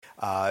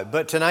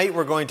But tonight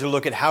we're going to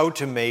look at how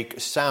to make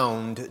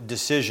sound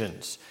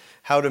decisions.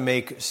 How to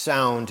make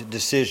sound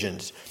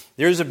decisions.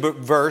 There's a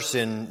verse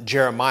in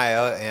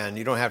Jeremiah, and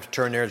you don't have to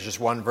turn there. It's just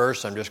one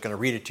verse. I'm just going to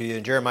read it to you.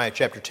 In Jeremiah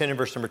chapter 10 and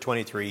verse number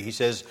 23, he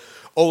says,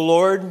 "O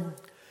Lord,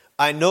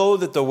 I know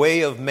that the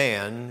way of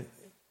man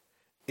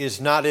is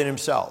not in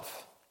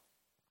himself.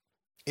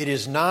 It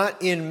is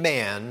not in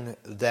man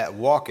that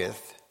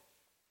walketh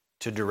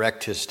to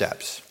direct his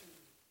steps."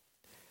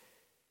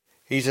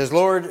 He says,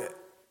 Lord,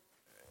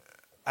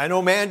 I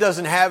know man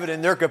doesn't have it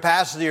in their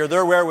capacity or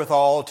their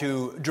wherewithal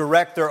to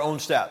direct their own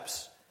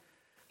steps,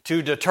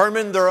 to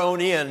determine their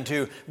own end,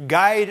 to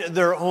guide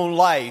their own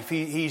life.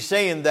 He's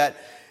saying that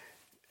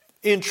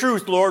in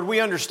truth, Lord,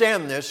 we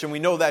understand this and we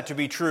know that to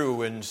be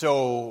true, and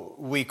so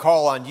we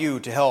call on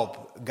you to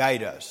help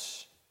guide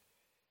us.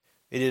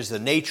 It is the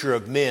nature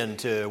of men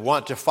to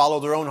want to follow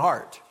their own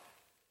heart,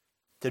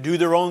 to do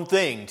their own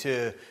thing,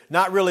 to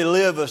not really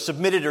live a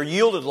submitted or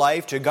yielded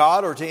life to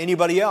God or to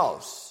anybody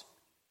else,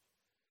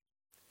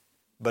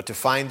 but to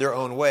find their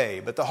own way.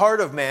 But the heart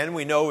of man,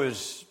 we know,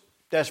 is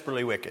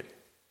desperately wicked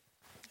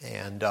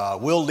and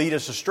will lead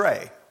us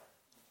astray.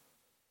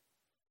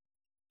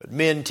 But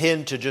men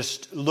tend to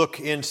just look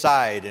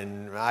inside,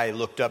 and I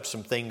looked up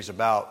some things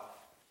about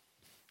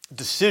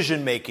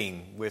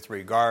decision-making with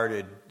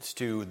regard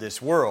to this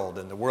world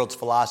and the world's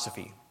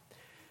philosophy,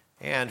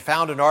 and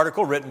found an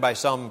article written by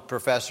some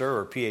professor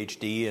or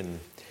PhD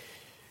and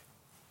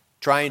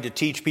trying to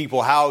teach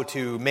people how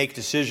to make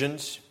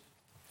decisions.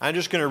 I'm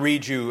just going to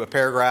read you a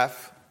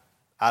paragraph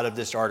out of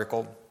this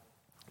article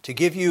to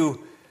give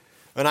you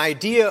an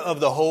idea of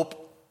the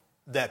hope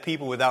that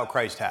people without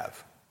Christ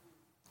have.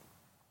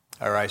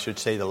 Or I should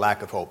say the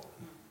lack of hope.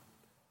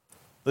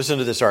 Listen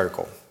to this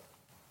article.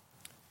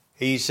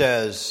 He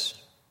says,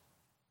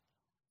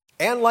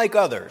 "And like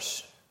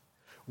others,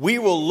 we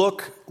will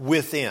look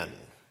within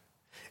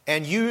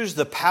and use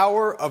the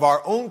power of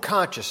our own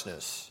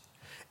consciousness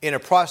in a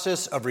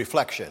process of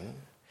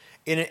reflection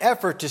in an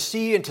effort to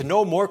see and to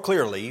know more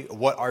clearly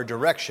what our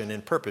direction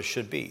and purpose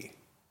should be.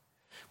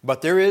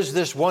 But there is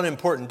this one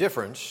important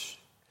difference.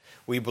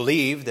 We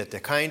believe that the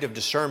kind of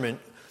discernment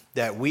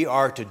that we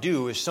are to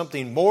do is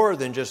something more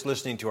than just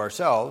listening to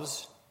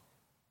ourselves.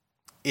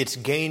 It's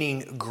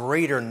gaining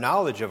greater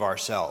knowledge of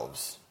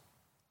ourselves.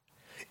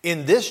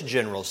 In this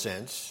general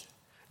sense,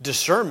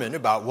 discernment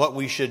about what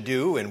we should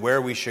do and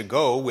where we should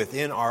go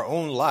within our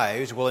own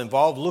lives will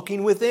involve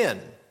looking within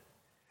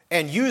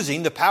and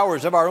using the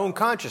powers of our own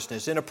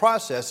consciousness in a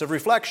process of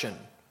reflection.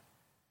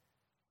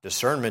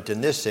 Discernment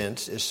in this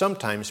sense is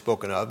sometimes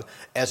spoken of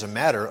as a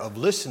matter of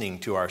listening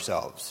to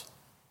ourselves."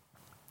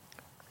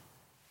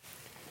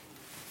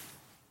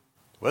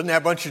 Wasn't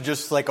that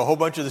a whole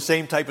bunch of the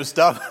same type of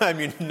stuff? I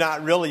mean,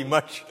 not really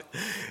much.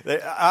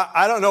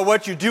 I don't know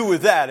what you do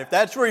with that. If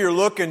that's where you're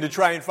looking to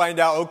try and find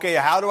out, okay,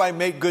 how do I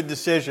make good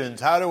decisions?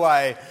 How do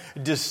I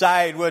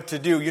decide what to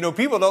do? You know,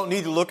 people don't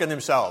need to look at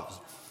themselves.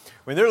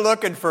 When they're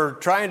looking for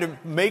trying to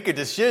make a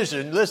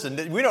decision,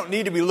 listen, we don't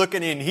need to be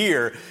looking in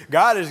here.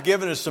 God has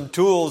given us some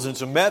tools and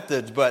some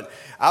methods, but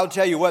I'll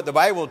tell you what the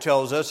Bible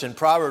tells us in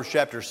Proverbs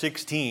chapter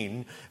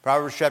 16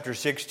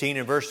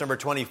 and verse number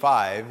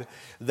 25,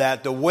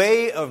 that the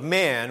way of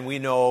man, we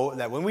know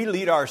that when we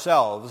lead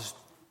ourselves,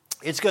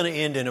 it's going to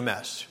end in a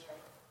mess.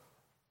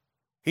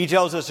 He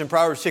tells us in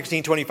Proverbs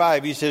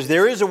 16:25, he says,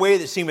 "There is a way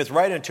that seemeth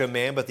right unto a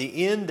man, but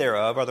the end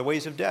thereof are the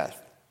ways of death."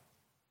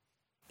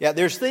 Yeah,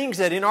 there's things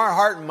that in our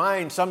heart and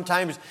mind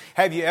sometimes,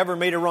 have you ever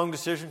made a wrong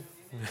decision?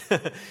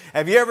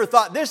 Have you ever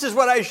thought, this is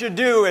what I should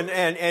do,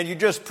 and you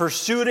just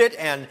pursued it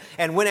and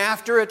went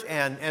after it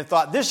and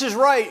thought, this is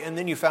right, and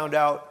then you found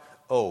out,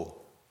 oh,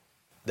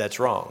 that's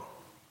wrong.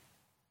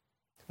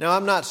 Now,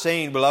 I'm not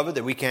saying, beloved,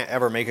 that we can't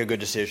ever make a good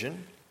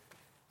decision.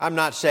 I'm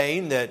not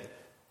saying that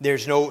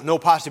there's no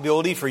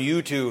possibility for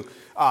you to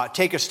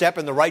take a step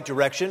in the right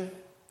direction.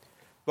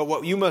 But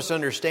what you must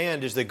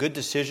understand is the good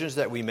decisions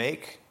that we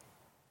make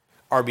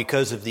are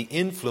because of the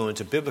influence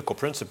of biblical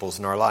principles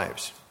in our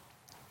lives.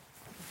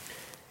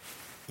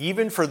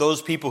 Even for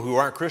those people who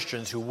aren't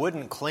Christians, who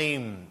wouldn't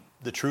claim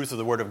the truth of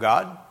the Word of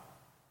God,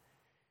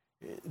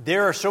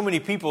 there are so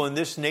many people in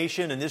this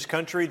nation, in this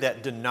country,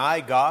 that deny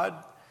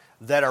God,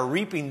 that are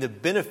reaping the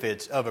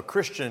benefits of a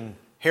Christian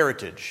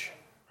heritage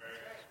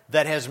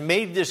that has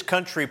made this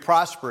country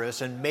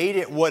prosperous and made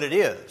it what it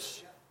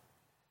is.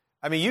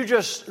 I mean, you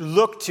just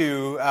look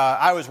to,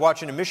 I was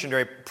watching a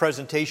missionary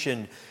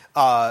presentation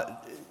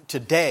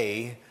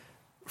today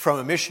from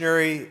a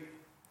missionary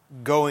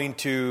going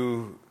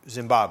to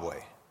Zimbabwe.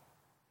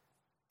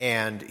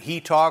 And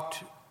he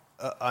talked,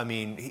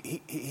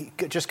 he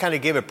just kind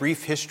of gave a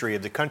brief history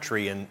of the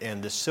country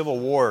and the civil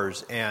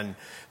wars and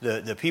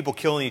the people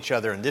killing each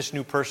other, and this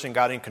new person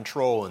got in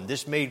control, and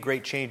this made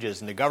great changes,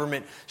 and the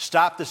government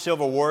stopped the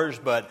civil wars,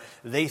 but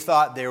they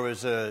thought there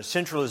was a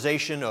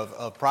centralization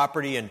of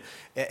property, and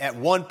at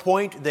one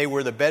point they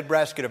were the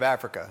breadbasket of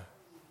Africa.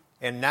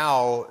 And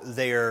now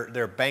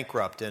they're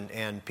bankrupt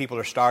and people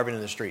are starving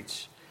in the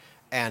streets.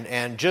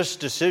 And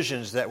just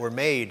decisions that were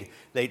made,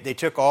 they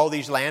took all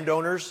these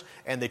landowners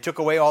and they took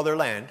away all their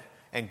land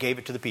and gave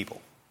it to the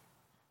people.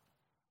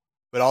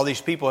 But all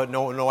these people had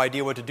no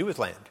idea what to do with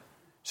land.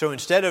 So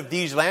instead of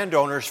these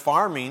landowners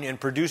farming and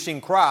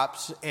producing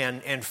crops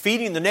and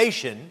feeding the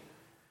nation,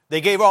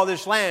 they gave all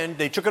this land,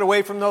 they took it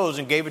away from those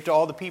and gave it to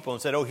all the people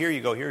and said, oh, here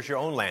you go, here's your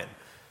own land.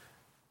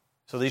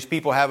 So these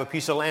people have a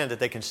piece of land that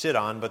they can sit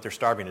on, but they're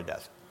starving to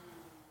death.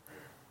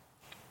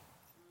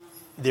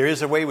 There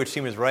is a way which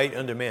seemeth right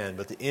unto man,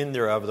 but the end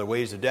thereof are the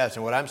ways of death.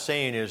 And what I'm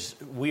saying is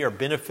we are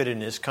benefited in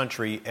this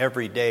country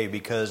every day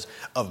because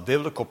of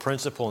biblical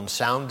principle and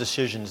sound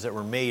decisions that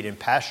were made in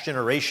past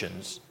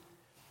generations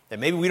that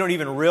maybe we don't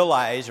even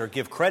realize or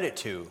give credit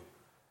to,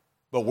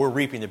 but we're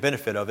reaping the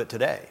benefit of it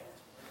today.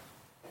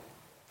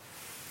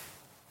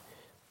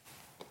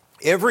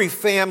 Every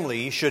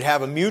family should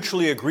have a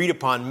mutually agreed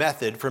upon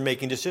method for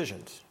making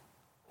decisions,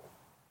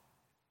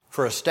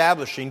 for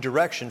establishing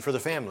direction for the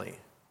family.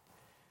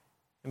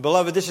 And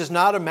beloved, this is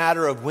not a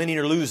matter of winning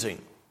or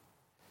losing.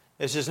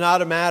 This is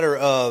not a matter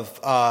of,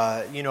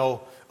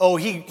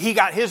 he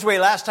got his way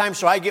last time,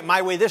 so I get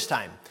my way this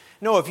time.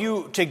 No, if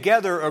you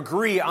together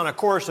agree on a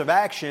course of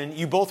action,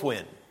 you both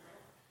win.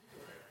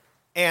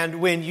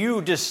 And when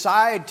you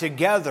decide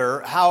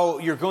together how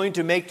you're going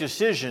to make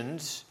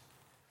decisions,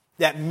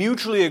 that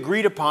mutually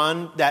agreed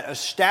upon, that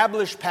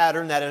established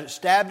pattern, that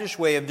established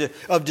way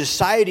of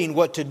deciding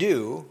what to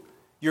do,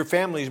 your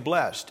family is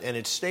blessed and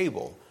it's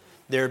stable.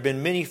 There have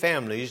been many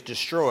families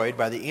destroyed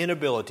by the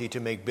inability to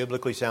make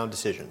biblically sound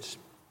decisions.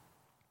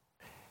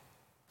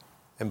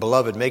 And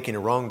beloved, making a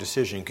wrong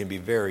decision can be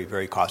very,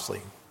 very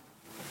costly.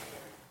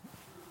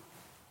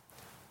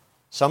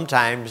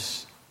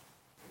 Sometimes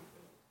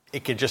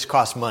it can just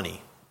cost money.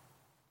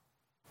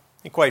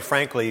 And quite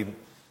frankly,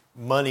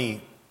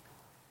 money,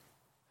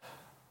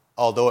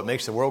 although it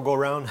makes the world go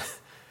round,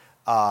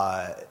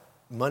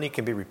 money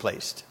can be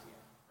replaced.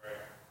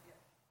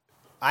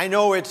 I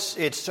know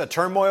it's a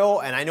turmoil,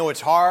 and I know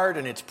it's hard,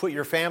 and it's put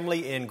your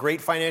family in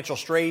great financial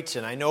straits,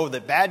 and I know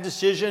that bad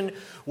decision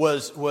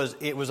was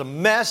a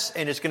mess,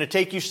 and it's going to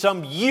take you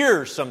some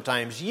years,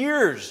 sometimes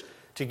years,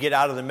 to get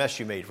out of the mess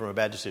you made from a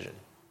bad decision.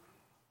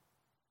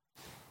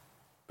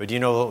 But you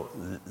know,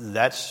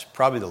 that's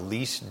probably the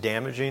least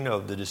damaging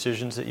of the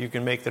decisions that you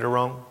can make that are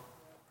wrong.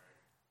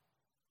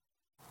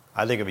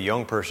 I think if a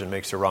young person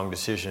makes a wrong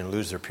decision and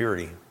lose their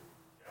purity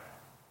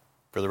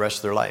for the rest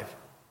of their life,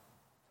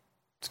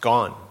 it's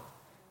gone.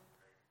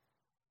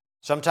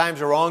 Sometimes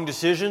a wrong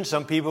decision,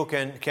 some people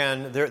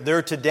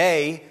they're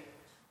today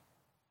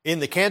in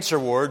the cancer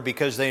ward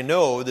because they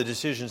know the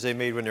decisions they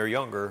made when they were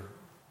younger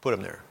put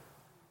them there.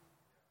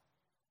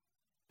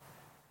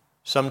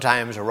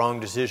 Sometimes a wrong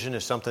decision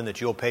is something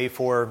that you'll pay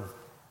for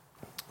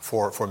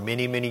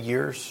many, many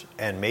years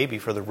and maybe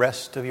for the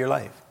rest of your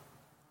life.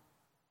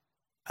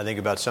 I think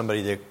about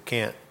somebody that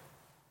can't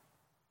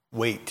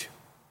wait,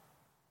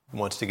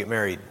 wants to get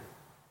married.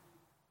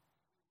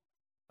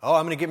 Oh,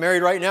 I'm going to get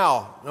married right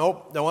now.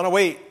 Nope, don't want to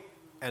wait.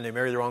 And they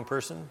marry the wrong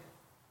person.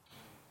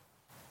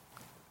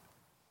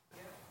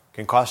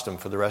 Can cost them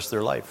for the rest of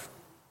their life.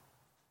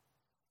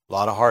 A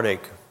lot of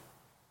heartache.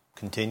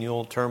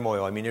 Continual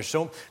turmoil. I mean,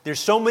 there's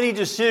so many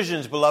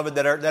decisions, beloved,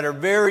 that are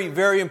very,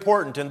 very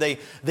important, and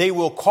they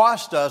will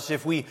cost us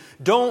if we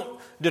don't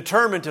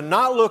determine to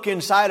not look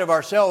inside of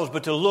ourselves,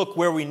 but to look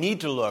where we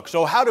need to look.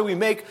 So how do we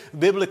make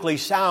biblically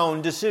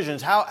sound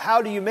decisions?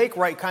 How do you make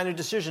right kind of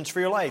decisions for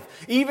your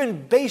life?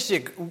 Even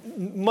basic,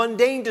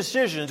 mundane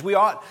decisions we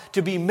ought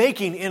to be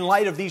making in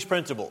light of these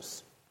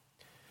principles.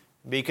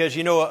 Because,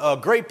 you know, a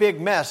great big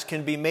mess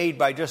can be made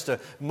by just a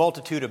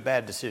multitude of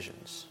bad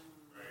decisions.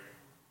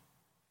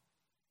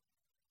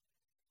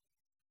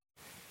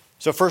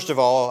 So first of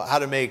all, how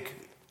to make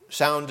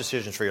sound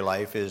decisions for your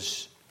life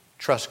is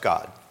trust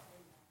God.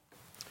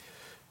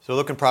 So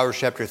look in Proverbs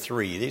chapter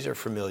 3. These are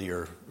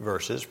familiar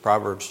verses.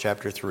 Proverbs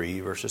chapter 3,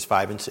 verses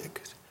 5 and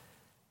 6.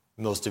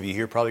 Most of you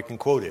here probably can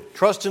quote it.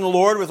 Trust in the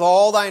Lord with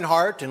all thine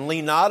heart, and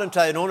lean not unto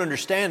thine own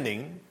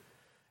understanding.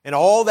 In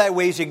all thy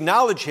ways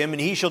acknowledge him, and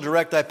he shall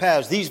direct thy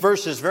paths. These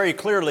verses very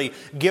clearly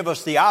give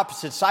us the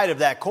opposite side of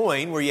that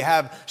coin, where you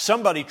have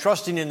somebody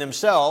trusting in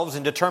themselves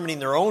and determining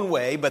their own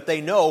way, but they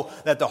know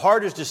that the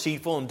heart is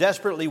deceitful and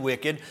desperately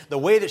wicked. The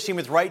way that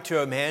seemeth right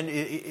to a man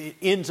it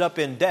ends up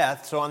in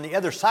death. So on the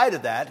other side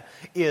of that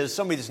is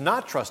somebody that's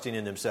not trusting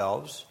in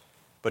themselves,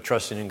 but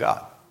trusting in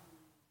God.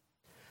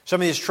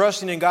 Somebody that's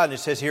trusting in God, and it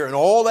says here, in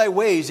all thy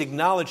ways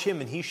acknowledge him,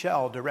 and he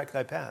shall direct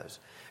thy paths.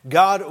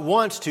 God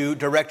wants to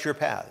direct your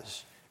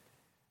paths.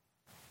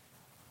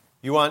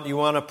 You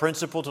want a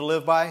principle to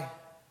live by?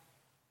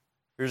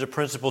 Here's a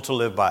principle to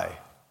live by.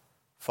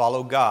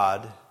 Follow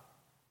God,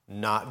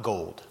 not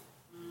gold.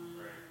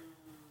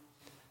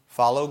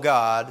 Follow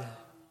God,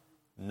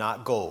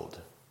 not gold.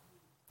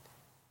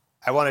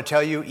 I want to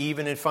tell you,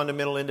 even in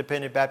fundamental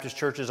independent Baptist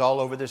churches all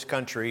over this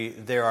country,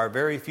 there are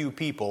very few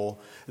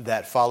people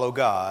that follow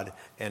God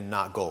and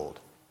not gold.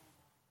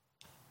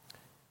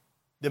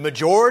 The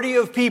majority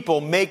of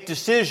people make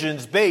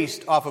decisions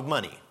based off of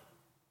money.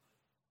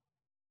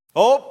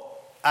 Oh,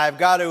 I've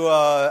got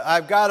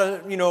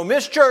to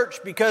miss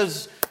church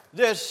because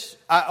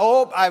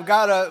I've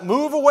got to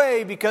move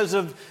away because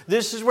of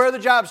this is where the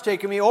job's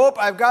taking me.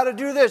 I've got to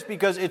do this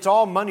because it's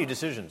all money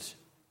decisions.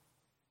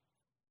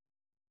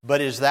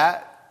 But is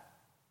that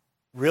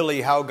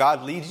really how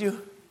God leads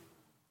you?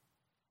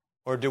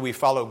 Or do we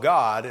follow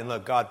God and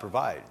let God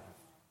provide?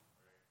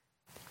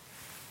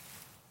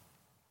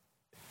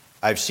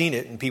 I've seen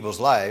it in people's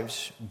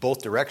lives,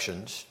 both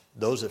directions.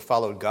 Those that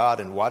followed God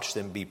and watched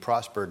them be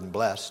prospered and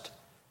blessed.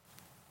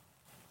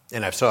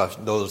 And I've saw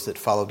those that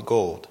followed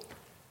gold.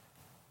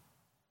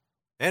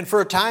 And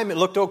for a time it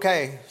looked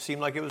okay. Seemed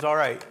like it was all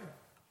right.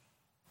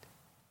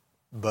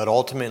 But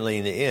ultimately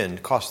in the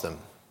end, cost them.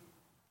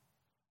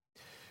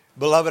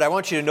 Beloved, I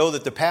want you to know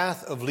that the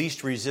path of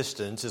least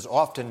resistance is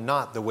often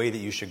not the way that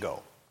you should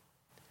go.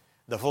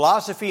 The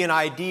philosophy and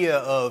idea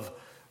of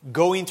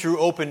going through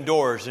open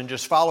doors and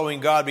just following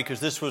God because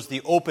this was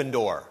the open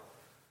door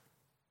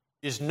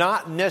is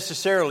not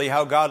necessarily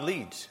how God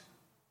leads.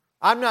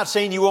 I'm not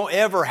saying you won't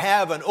ever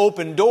have an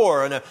open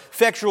door, an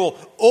effectual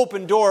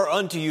open door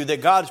unto you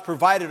that God's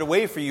provided a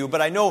way for you.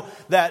 But I know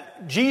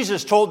that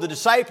Jesus told the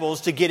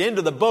disciples to get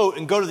into the boat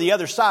and go to the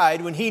other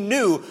side when he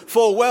knew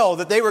full well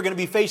that they were going to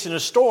be facing a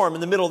storm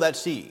in the middle of that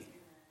sea.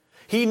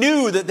 He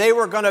knew that they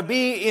were going to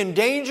be in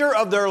danger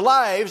of their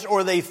lives,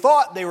 or they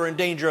thought they were in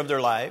danger of their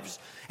lives.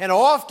 And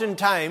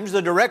oftentimes,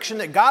 the direction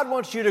that God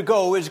wants you to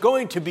go is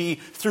going to be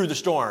through the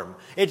storm.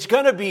 It's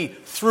going to be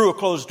through a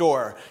closed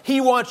door.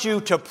 He wants you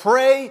to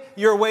pray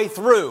your way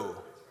through.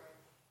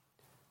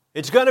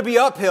 It's going to be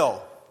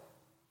uphill,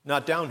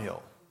 not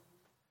downhill.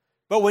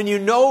 But when you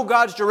know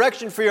God's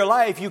direction for your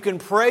life, you can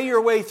pray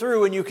your way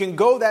through and you can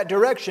go that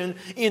direction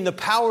in the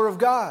power of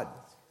God.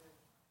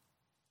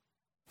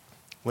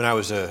 When I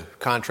was a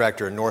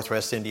contractor in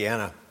Northwest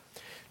Indiana,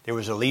 there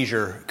was a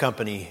leisure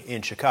company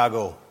in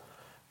Chicago.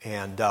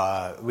 And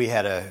we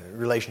had a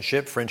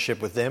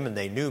friendship with them, and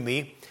they knew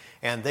me.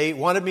 And they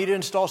wanted me to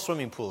install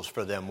swimming pools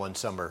for them one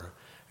summer.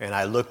 And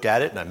I looked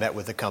at it, and I met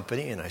with the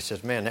company, and I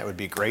said, man, that would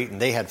be great.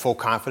 And they had full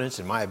confidence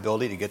in my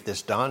ability to get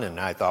this done. And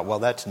I thought, well,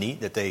 that's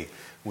neat that they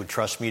would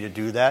trust me to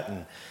do that.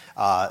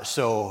 And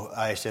so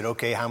I said,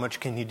 okay, how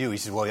much can you do? He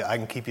said, well, I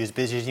can keep you as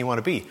busy as you want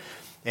to be.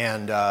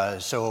 And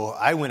so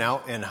I went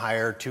out and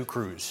hired 2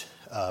 crews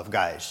of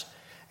guys.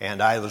 And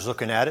I was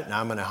looking at it, and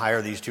I'm going to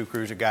hire these 2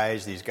 crews of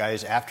guys. These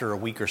guys, after a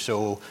week or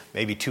so,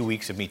 maybe 2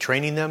 weeks of me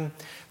training them,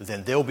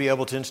 then they'll be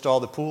able to install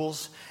the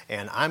pools.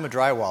 And I'm a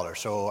drywaller,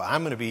 so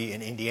I'm going to be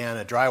in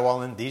Indiana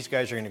drywalling. These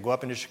guys are going to go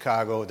up into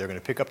Chicago. They're going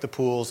to pick up the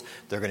pools.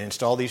 They're going to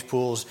install these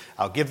pools.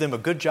 I'll give them a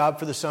good job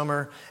for the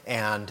summer,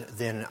 and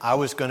then I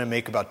was going to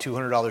make about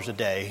 $200 a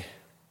day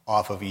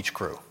off of each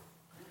crew.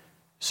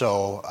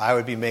 So I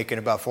would be making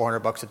about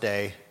 $400 a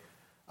day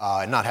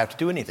and not have to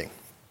do anything.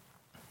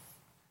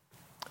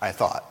 I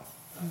thought.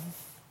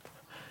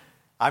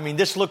 I mean,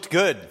 this looked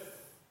good.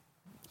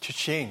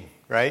 Cha-ching,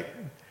 right?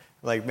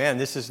 Like, man,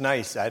 this is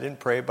nice. I didn't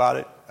pray about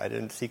it. I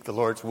didn't seek the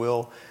Lord's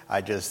will.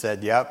 I just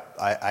said, yep,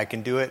 I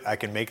can do it. I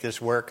can make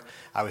this work.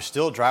 I was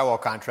still a drywall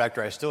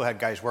contractor. I still had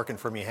guys working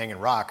for me hanging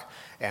rock,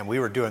 and we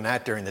were doing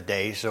that during the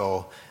day.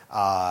 So,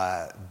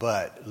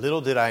 but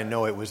little did I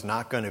know it was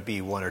not going to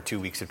be 1 or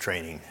 2 weeks of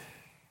training.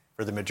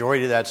 For the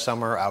majority of that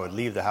summer, I would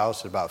leave the house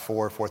at about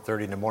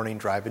 4:30 in the morning,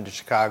 drive into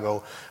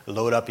Chicago,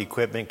 load up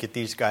equipment, get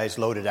these guys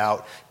loaded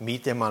out,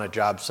 meet them on a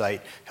job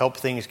site, help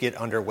things get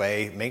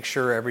underway, make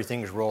sure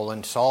everything's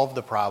rolling, solve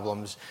the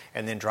problems,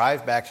 and then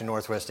drive back to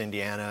Northwest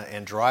Indiana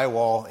and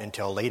drywall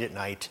until late at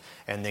night,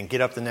 and then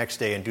get up the next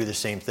day and do the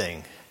same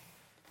thing.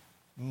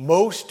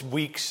 Most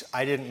weeks,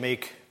 I didn't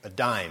make a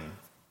dime.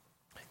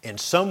 And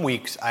some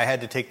weeks, I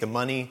had to take the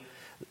money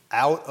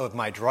out of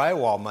my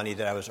drywall money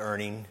that I was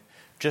earning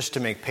just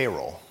to make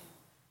payroll.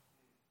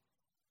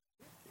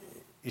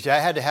 You see, I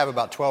had to have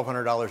about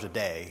 $1,200 a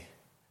day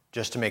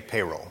just to make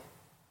payroll.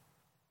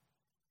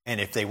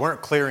 And if they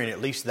weren't clearing at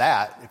least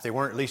that, if they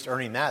weren't at least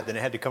earning that, then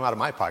it had to come out of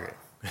my pocket.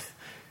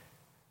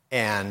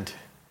 And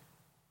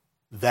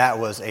that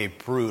was a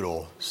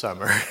brutal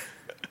summer.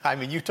 I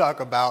mean, you talk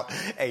about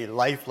a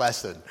life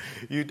lesson.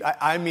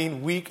 I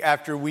mean, week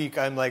after week,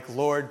 I'm like,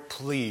 Lord,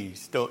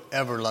 please don't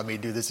ever let me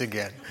do this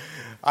again.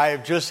 I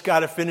have just got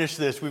to finish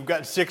this. We've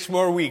got 6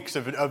 more weeks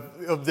of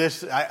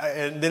this,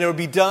 and then it'll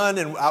be done,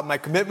 and my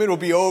commitment will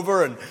be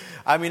over. And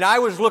I mean, I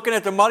was looking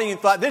at the money and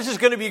thought, this is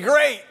going to be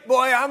great.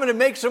 Boy, I'm going to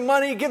make some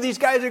money, give these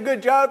guys a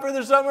good job for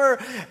the summer.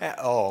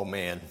 Oh,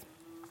 man.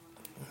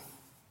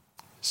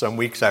 Some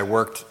weeks I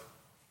worked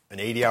an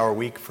 80-hour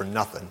week for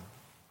nothing.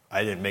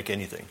 I didn't make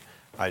anything.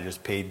 I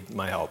just paid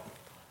my help.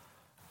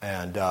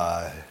 And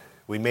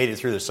we made it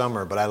through the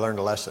summer, but I learned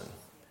a lesson.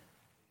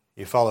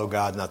 You follow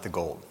God, not the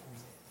gold.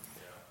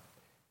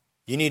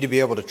 You need to be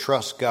able to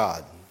trust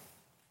God.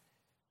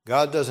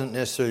 God doesn't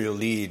necessarily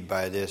lead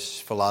by this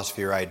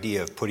philosophy or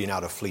idea of putting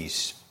out a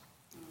fleece.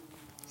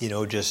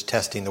 Just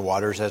testing the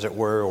waters, as it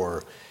were,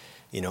 or,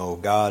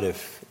 God,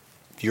 if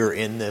you're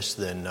in this,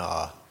 then,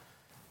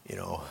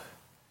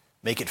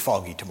 make it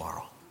foggy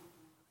tomorrow,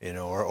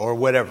 or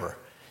whatever.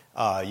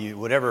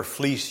 Whatever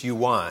fleece you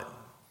want.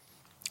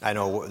 I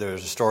know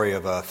there's a story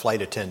of a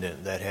flight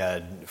attendant that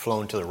had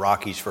flown to the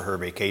Rockies for her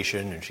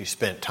vacation, and she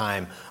spent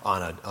time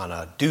on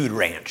a dude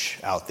ranch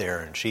out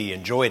there, and she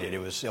enjoyed it. It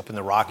was up in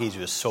the Rockies. It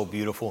was so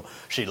beautiful.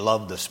 She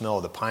loved the smell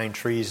of the pine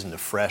trees and the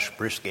fresh,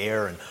 brisk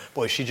air, and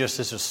boy, this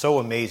is so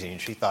amazing.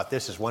 She thought,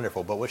 this is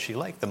wonderful. But what she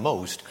liked the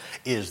most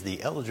is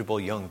the eligible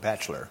young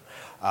bachelor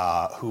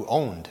who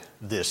owned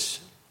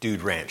this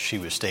dude ranch she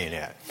was staying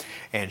at.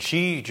 And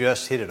she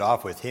just hit it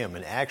off with him.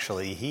 And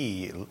actually,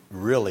 he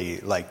really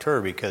liked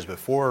her because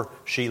before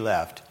she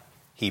left,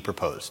 he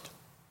proposed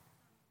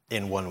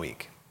in 1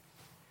 week.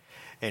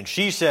 And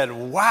she said,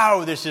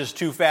 wow, this is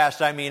too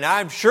fast. I mean,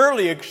 I'm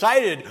surely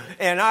excited.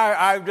 And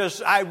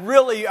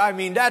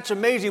that's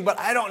amazing, but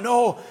I don't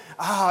know.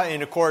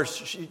 And of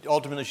course,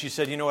 ultimately she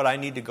said, you know what, I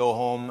need to go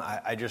home.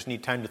 I just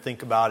need time to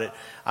think about it.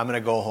 I'm going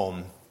to go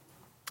home.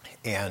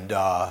 And,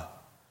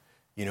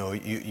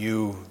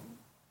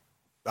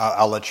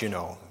 I'll let you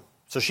know.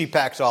 So she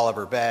packs all of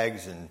her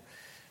bags and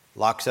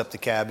locks up the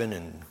cabin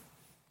and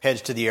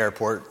heads to the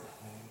airport.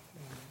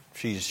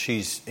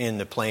 She's in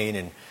the plane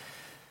and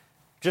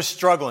just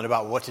struggling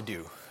about what to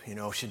do.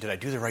 Did I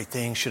do the right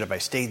thing? Should have I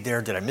stayed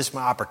there? Did I miss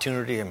my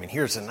opportunity? I mean,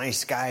 here's a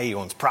nice guy. He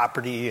owns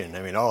property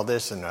and all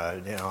this. And,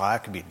 I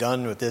could be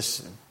done with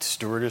this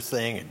stewardess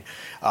thing. And,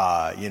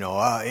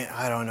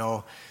 I don't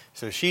know.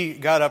 So she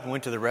got up and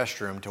went to the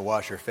restroom to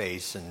wash her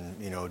face and,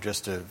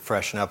 just to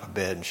freshen up a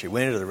bit. And she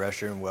went into the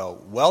restroom. Well,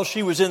 while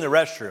she was in the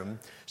restroom,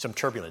 some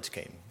turbulence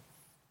came.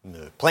 And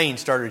the plane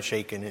started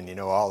shaking and,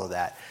 all of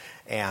that.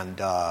 And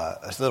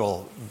a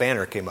little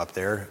banner came up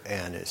there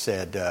and it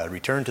said,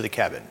 return to the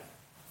cabin.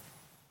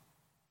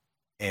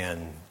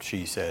 And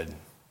she said,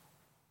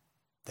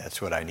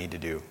 that's what I need to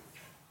do.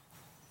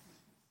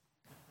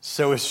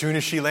 So as soon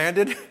as she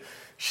landed,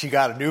 she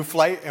got a new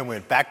flight and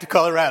went back to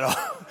Colorado.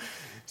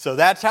 So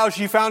that's how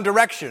she found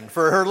direction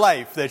for her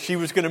life, that she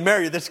was going to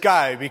marry this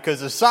guy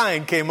because a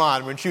sign came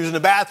on when she was in the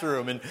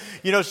bathroom. And,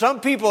 some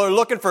people are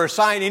looking for a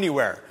sign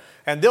anywhere.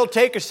 And they'll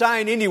take a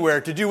sign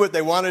anywhere to do what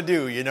they want to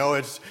do.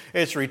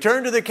 It's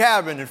return to the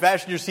cabin and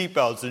fasten your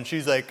seatbelts. And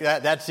she's like,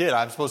 that's it.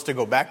 I'm supposed to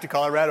go back to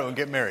Colorado and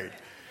get married.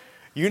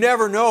 You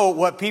never know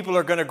what people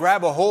are going to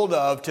grab a hold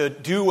of to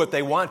do what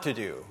they want to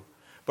do.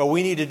 But what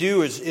we need to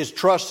do is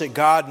trust that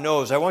God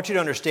knows. I want you to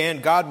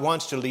understand God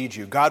wants to lead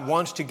you. God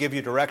wants to give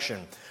you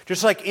direction.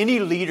 Just like any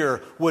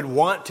leader would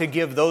want to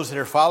give those that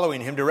are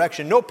following him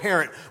direction. No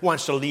parent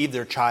wants to leave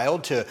their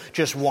child to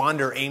just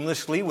wander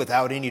aimlessly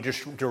without any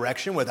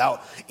direction,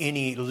 without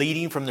any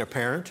leading from their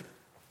parent.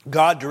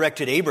 God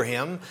directed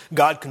Abraham.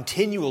 God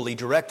continually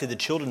directed the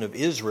children of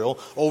Israel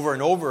over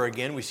and over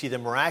again. We see the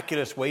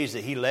miraculous ways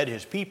that he led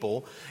his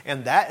people.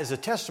 And that is a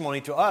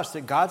testimony to us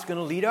that God's going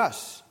to lead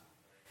us.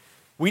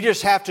 We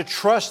just have to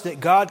trust that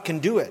God can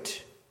do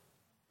it.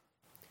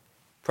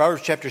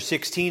 Proverbs chapter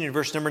 16 and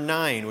verse number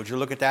 9. Would you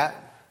look at that?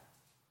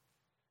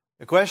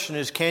 The question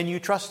is, can you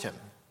trust him?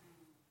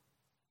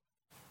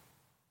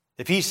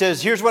 If he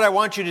says, here's what I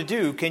want you to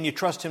do, can you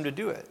trust him to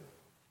do it?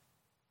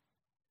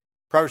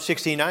 Proverbs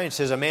 16:9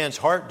 says, a man's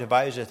heart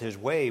deviseth his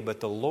way,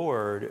 but the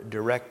Lord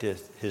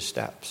directeth his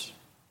steps.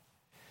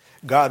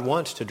 God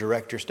wants to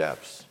direct your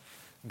steps.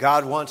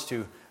 God wants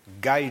to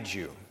guide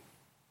you.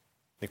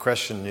 The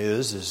question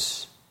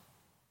is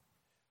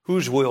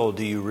whose will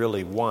do you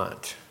really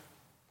want?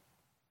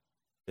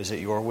 Is it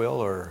your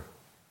will or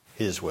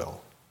his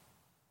will?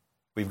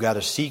 We've got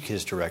to seek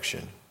his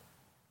direction.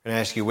 And I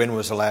ask you, when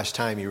was the last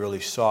time you really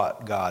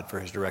sought God for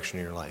his direction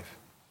in your life?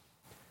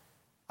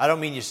 I don't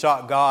mean you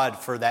sought God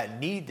for that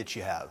need that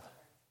you have.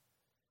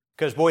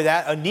 Because, boy,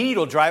 a need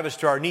will drive us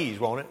to our knees,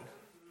 won't it?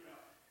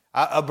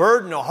 A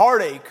burden, a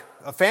heartache,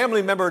 a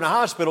family member in a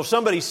hospital,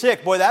 somebody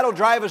sick, boy, that'll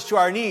drive us to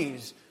our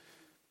knees.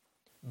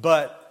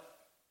 But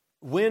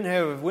when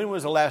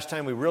was the last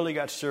time we really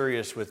got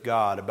serious with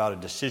God about a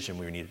decision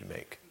we needed to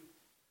make?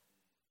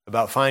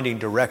 About finding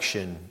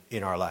direction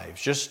in our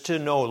lives. Just to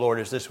know, Lord,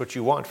 is this what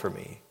you want for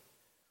me?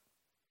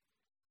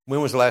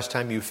 When was the last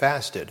time you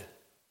fasted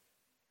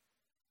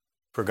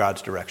for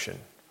God's direction?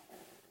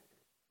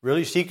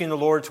 Really seeking the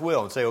Lord's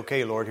will and say,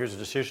 okay, Lord, here's a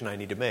decision I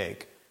need to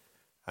make.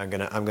 I'm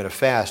gonna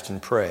fast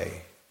and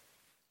pray.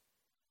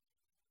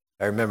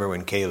 I remember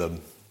when Caleb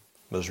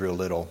was real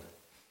little.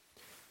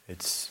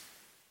 It's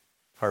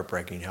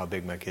heartbreaking how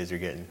big my kids are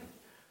getting.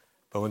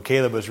 But when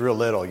Caleb was real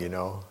little,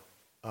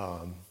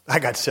 I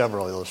got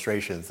several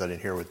illustrations that I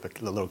didn't hear with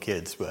the little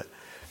kids, but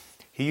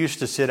he used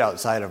to sit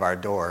outside of our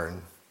door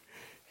and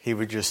he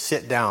would just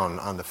sit down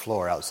on the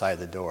floor outside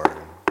the door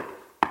and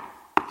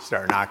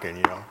start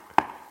knocking,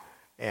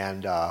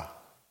 And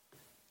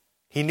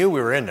he knew we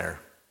were in there.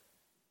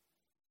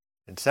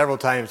 And several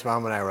times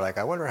Mom and I were like,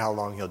 I wonder how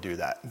long he'll do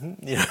that.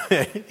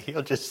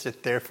 He'll just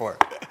sit there for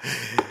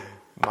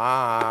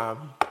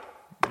Mom,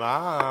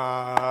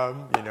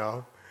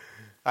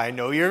 I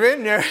know you're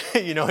in there,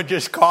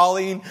 just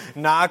calling,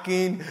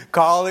 knocking,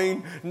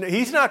 calling.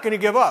 He's not going to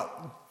give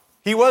up.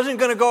 He wasn't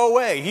going to go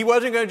away. He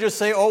wasn't going to just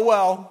say, oh,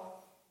 well,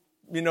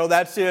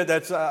 that's it.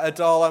 That's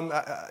all.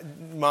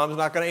 Mom's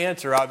not going to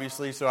answer,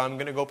 obviously, so I'm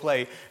going to go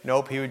play.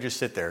 Nope, he would just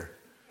sit there.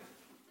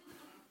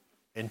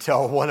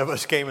 until one of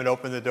us came and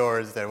opened the door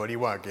and said, "What do you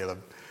want,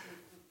 Caleb?"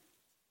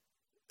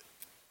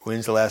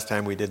 When's the last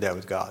time we did that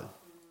with God?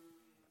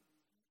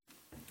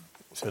 I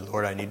said,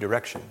 "Lord, I need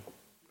direction.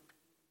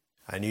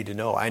 I need to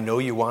know. I know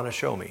you want to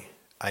show me.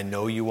 I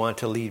know you want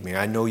to lead me.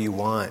 I know you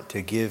want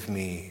to give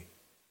me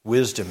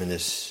wisdom in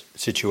this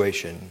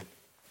situation."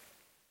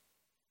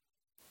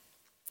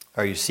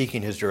 Are you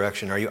seeking his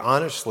direction? Are you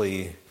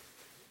honestly,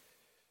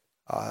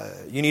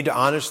 you need to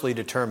honestly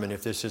determine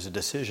if this is a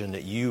decision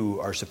that you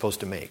are supposed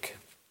to make.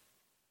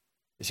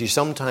 You see,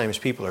 sometimes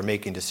people are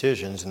making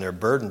decisions and they're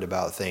burdened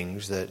about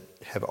things that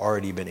have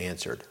already been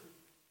answered.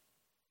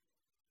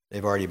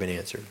 They've already been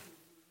answered.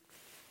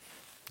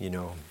 You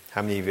know,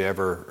 how many of you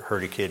ever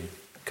heard a kid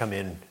come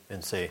in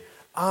and say,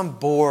 "I'm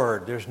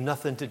bored, there's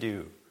nothing to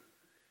do"?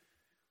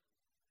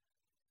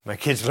 My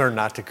kids learned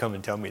not to come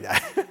and tell me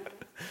that.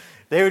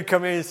 They would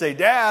come in and say,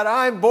 "Dad,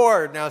 I'm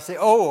bored." Now I say,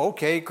 "Oh,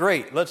 okay,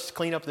 great. Let's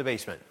clean up the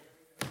basement."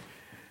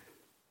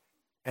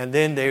 And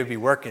then they would be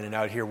working, and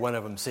I would hear one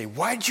of them say,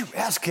 "Why'd you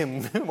ask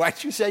him?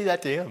 Why'd you say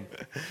that to him?"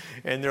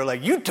 And they're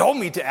like, "You told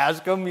me to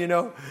ask him, you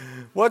know.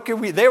 What could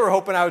we?" They were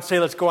hoping I would say,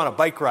 "Let's go on a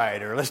bike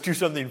ride," or "Let's do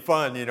something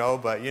fun," you know.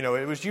 But, you know,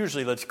 it was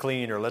usually "Let's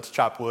clean," or "Let's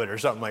chop wood," or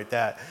something like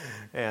that.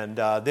 And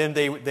then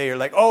they are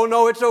like, "Oh,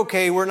 no, it's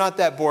okay. We're not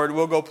that bored.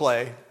 We'll go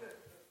play."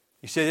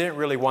 You see, they didn't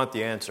really want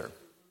the answer.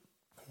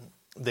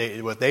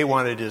 What they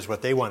wanted is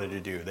what they wanted to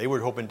do. They were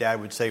hoping Dad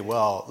would say,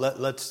 "Well,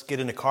 let's get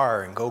in a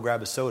car and go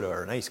grab a soda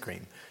or an ice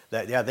cream."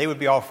 They would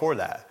be all for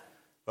that.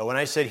 But when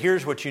I said,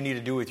 "Here's what you need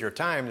to do with your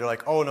time," they're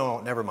like, "Oh, no,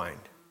 never mind."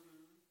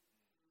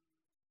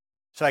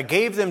 So I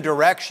gave them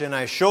direction.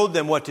 I showed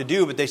them what to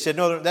do, but they said,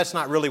 "No, that's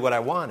not really what I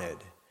wanted."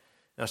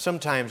 Now,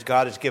 sometimes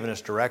God has given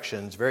us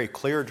directions, very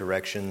clear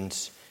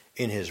directions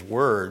in his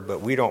word,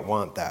 but we don't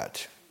want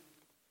that.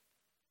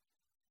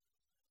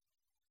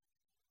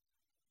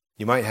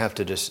 You might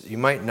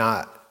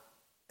not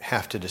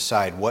have to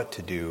decide what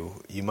to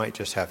do. You might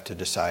just have to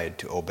decide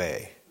to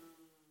obey.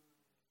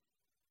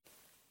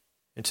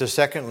 And so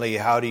secondly,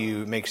 how do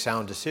you make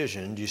sound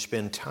decisions? You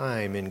spend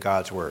time in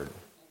God's word.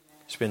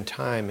 Spend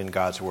time in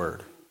God's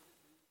word.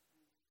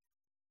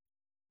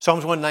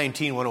 Psalms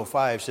 119,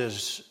 105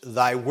 says,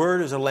 "Thy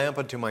word is a lamp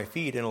unto my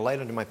feet and a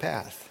light unto my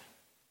path."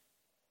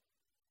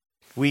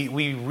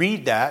 We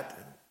read that,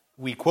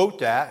 we quote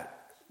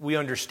that, we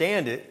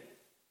understand it,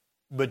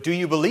 but do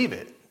you believe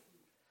it?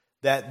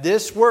 That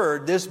this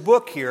word, this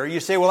book here, you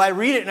say, "Well, I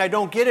read it and I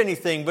don't get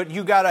anything," but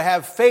you got to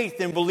have faith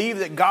and believe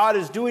that God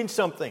is doing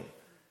something.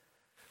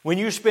 When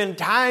you spend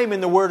time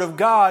in the Word of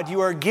God,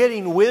 you are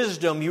getting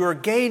wisdom, you are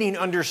gaining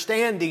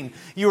understanding,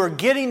 you are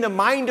getting the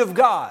mind of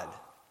God,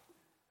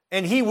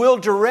 and He will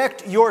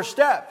direct your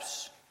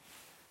steps.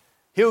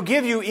 He'll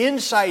give you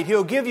insight,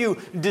 He'll give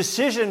you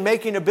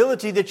decision-making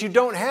ability that you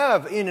don't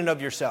have in and of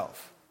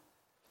yourself,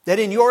 that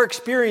in your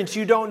experience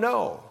you don't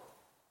know.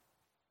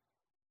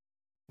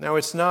 Now,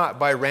 it's not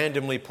by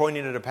randomly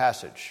pointing at a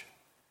passage.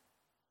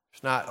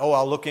 It's not, "Oh,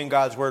 I'll look in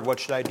God's Word,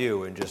 what should I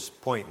do?" and just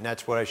point, and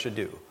that's what I should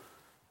do.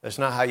 That's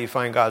not how you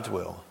find God's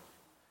will.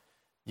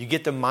 You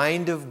get the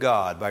mind of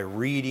God by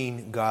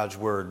reading God's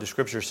Word. The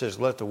Scripture says,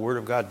 "Let the Word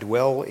of God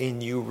dwell in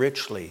you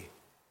richly."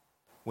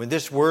 When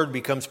this Word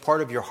becomes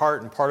part of your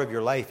heart and part of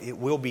your life, it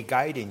will be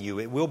guiding you.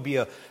 It will be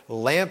a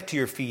lamp to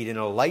your feet and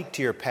a light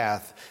to your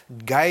path,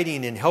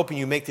 guiding and helping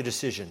you make the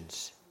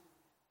decisions.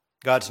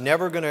 God's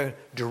never going to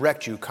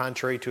direct you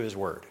contrary to His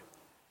Word.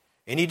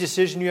 Any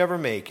decision you ever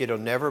make, it'll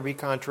never be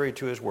contrary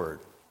to His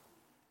Word.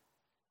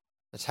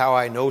 That's how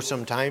I know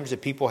sometimes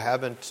that people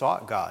haven't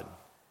sought God.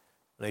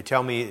 They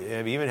tell me,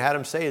 I've even had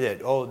them say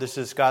that, "Oh, this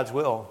is God's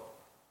will."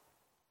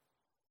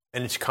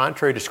 And it's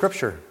contrary to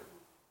Scripture.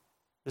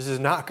 This is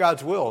not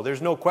God's will.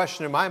 There's no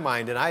question in my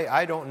mind, and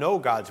I don't know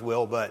God's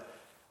will, but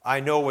I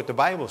know what the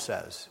Bible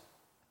says.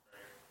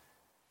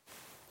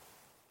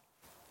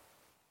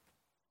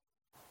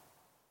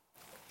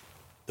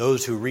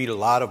 Those who read a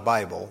lot of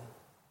Bible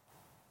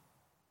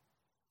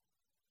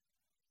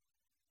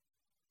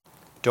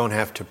don't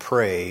have to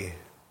pray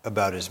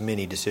about as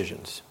many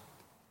decisions.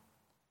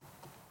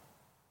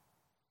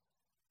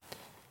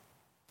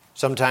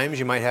 Sometimes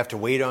you might have to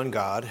wait on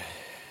God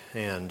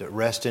and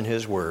rest in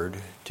His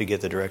Word to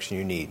get the direction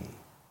you need.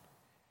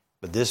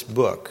 But this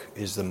book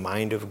is the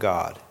mind of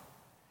God.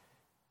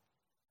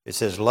 It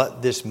says,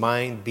 "Let this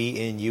mind be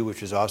in you,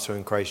 which is also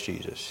in Christ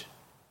Jesus."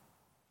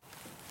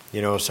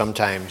 You know,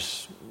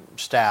 sometimes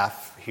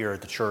staff here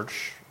at the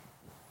church,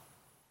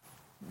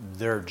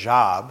 their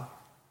job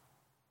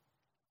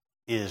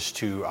is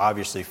to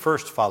obviously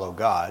first follow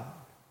God,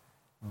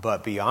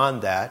 but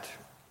beyond that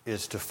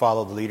is to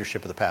follow the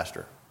leadership of the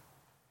pastor.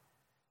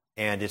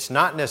 And it's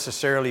not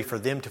necessarily for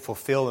them to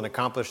fulfill and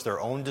accomplish their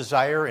own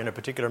desire in a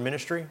particular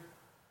ministry,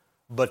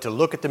 but to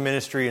look at the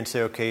ministry and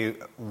say, "Okay,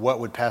 what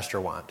would pastor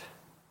want?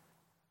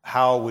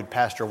 How would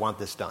pastor want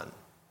this done?"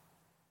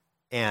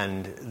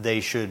 And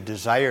they should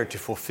desire to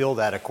fulfill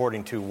that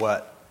according to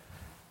what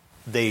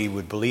they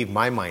would believe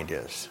my mind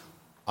is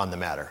on the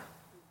matter.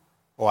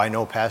 "Oh, I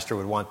know pastor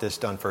would want this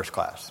done first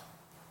class.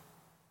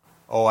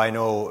 Oh, I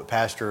know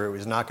pastor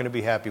is not going to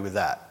be happy with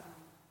that."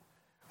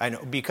 I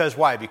know. Because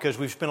why? Because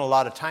we've spent a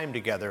lot of time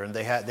together, and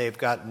they've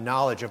got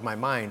knowledge of my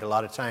mind. A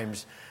lot of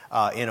times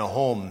in a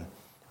home,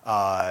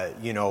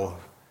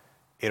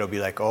 it'll be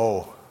like,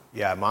 oh,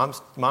 yeah,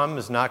 mom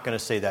is not going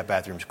to say that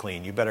bathroom's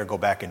clean. You better go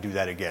back and do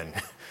that again.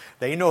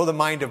 They know the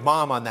mind of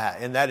mom on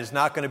that, and that is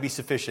not going to be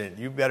sufficient.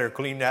 You better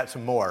clean that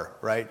some more,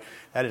 right?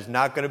 That is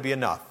not going to be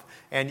enough.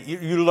 And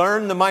you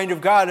learn the mind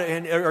of God,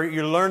 or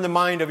you learn the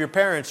mind of your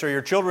parents, or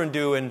your children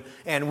do,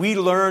 and we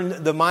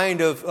learn the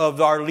mind of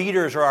our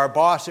leaders or our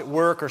boss at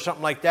work or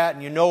something like that,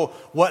 and you know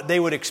what they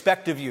would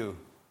expect of you.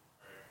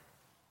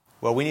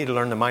 Well, we need to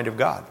learn the mind of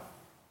God.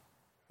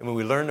 And when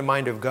we learn the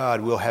mind of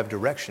God, we'll have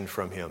direction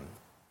from Him.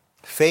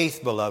 Faith,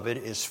 beloved,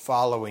 is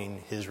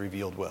following His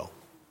revealed will.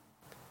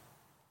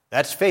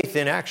 That's faith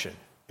in action,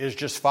 is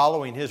just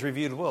following His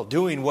revealed will,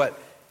 doing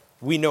what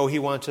we know He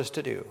wants us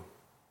to do.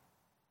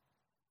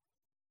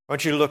 I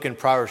want you to look in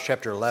Proverbs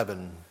chapter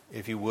 11,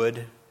 if you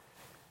would.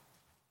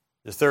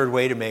 The third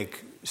way to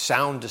make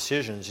sound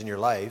decisions in your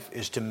life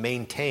is to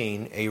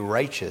maintain a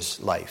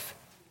righteous life.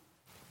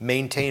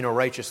 Maintain a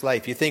righteous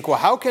life. You think, well,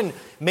 how can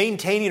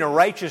maintaining a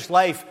righteous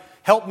life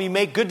help me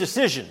make good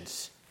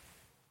decisions?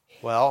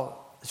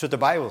 Well, that's what the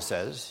Bible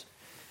says.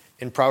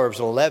 In Proverbs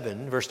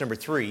 11, verse number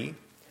 3,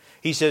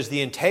 he says,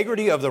 the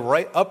integrity of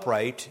the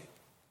upright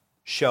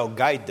shall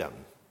guide them,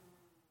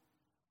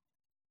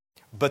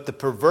 but the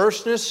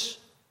perverseness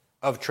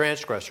of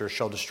transgressors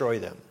shall destroy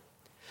them.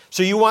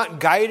 So you want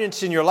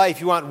guidance in your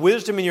life, you want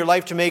wisdom in your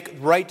life to make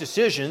right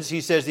decisions. He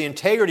says the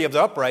integrity of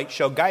the upright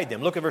shall guide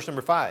them. Look at verse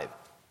number 5.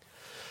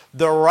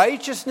 The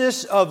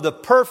righteousness of the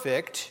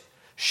perfect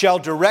shall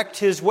direct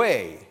his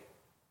way.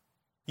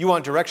 You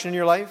want direction in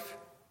your life?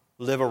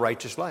 Live a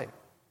righteous life.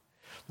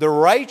 The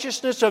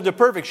righteousness of the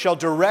perfect shall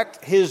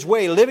direct his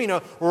way. Living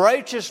a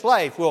righteous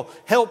life will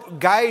help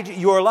guide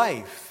your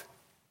life.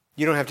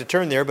 You don't have to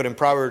turn there, but in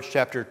Proverbs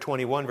chapter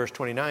 21, verse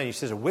 29, he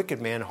says, a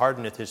wicked man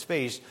hardeneth his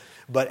face,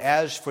 but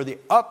as for the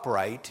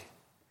upright,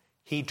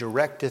 he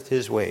directeth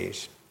his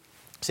ways.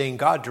 Saying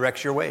God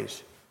directs your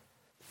ways.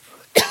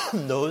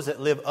 Those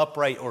that live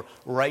upright or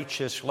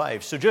righteous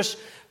lives. So just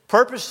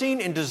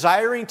purposing and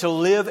desiring to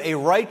live a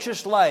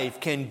righteous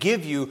life can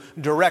give you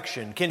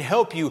direction, can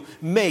help you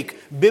make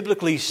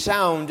biblically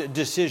sound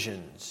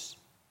decisions.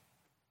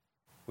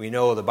 We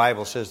know the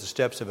Bible says the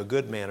steps of a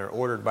good man are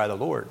ordered by the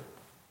Lord.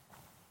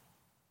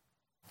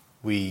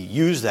 We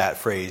use that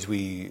phrase,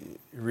 we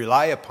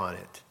rely upon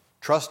it,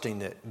 trusting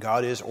that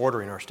God is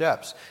ordering our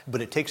steps,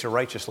 but it takes a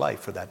righteous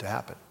life for that to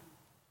happen.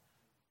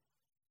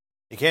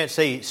 You can't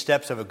say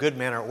steps of a good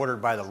man are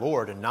ordered by the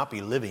Lord and not be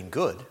living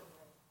good.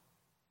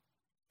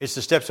 It's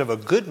the steps of a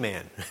good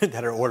man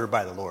that are ordered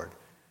by the Lord.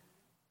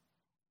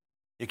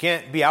 You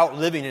can't be out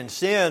living in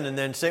sin and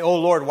then say, oh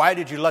Lord, why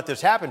did you let this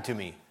happen to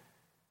me?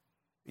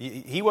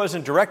 He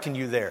wasn't directing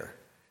you there.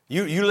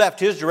 You left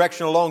His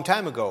direction a long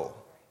time ago.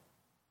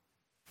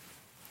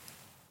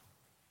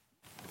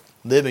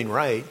 Living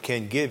right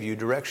can give you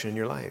direction in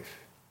your life.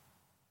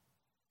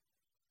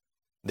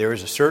 There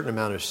is a certain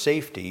amount of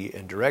safety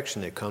and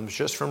direction that comes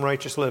just from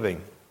righteous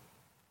living.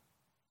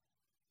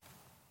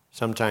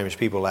 Sometimes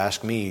people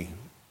ask me,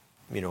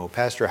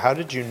 Pastor, how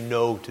did you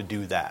know to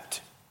do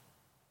that?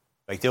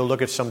 Like they'll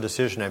look at some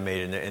decision I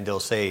made and they'll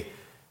say,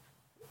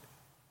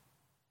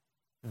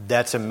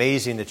 that's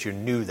amazing that you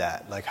knew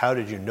that. Like, how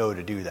did you know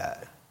to do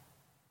that?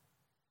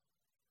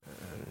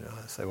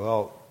 I say,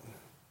 well,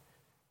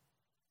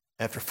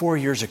 after 4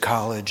 years of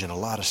college and a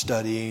lot of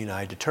studying,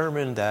 I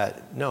determined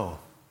that, no,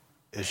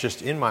 it's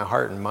just in my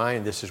heart and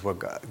mind, this is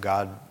what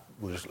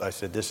I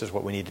said, this is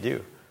what we need to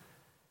do.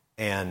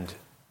 And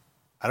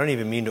I don't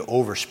even mean to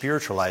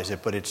over-spiritualize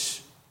it, but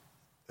it's,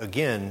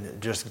 again,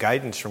 just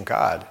guidance from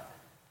God.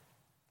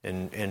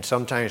 And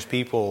sometimes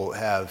people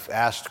have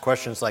asked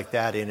questions like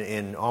that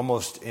in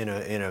almost in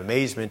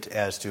amazement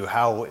as to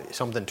how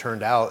something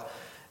turned out,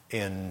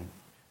 and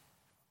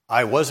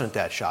I wasn't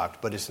that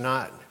shocked, but it's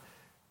not.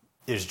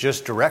 It's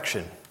just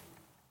direction.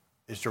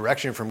 It's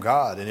direction from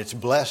God, and it's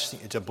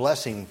a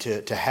blessing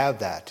to have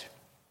that.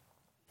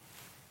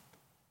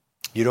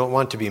 You don't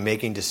want to be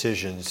making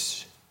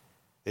decisions,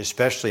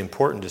 especially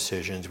important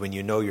decisions, when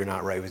you know you're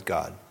not right with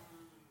God.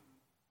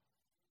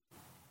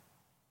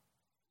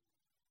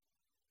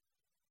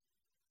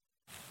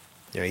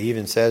 He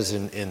even says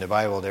in the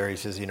Bible there, he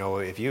says,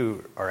 if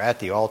you are at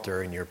the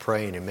altar and you're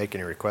praying and making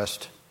a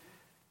request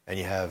and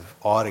you have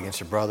aught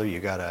against a brother,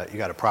 you got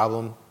a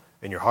problem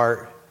in your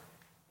heart,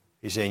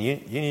 he's saying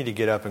you need to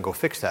get up and go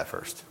fix that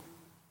first.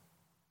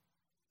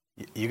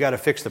 You got to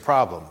fix the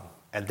problem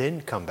and then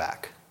come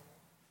back.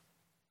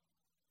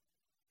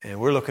 And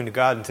we're looking to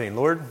God and saying,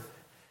 Lord,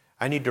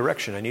 I need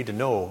direction. I need to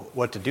know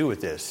what to do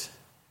with this.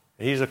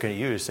 And He's looking at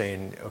you and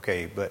saying,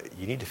 okay, but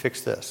you need to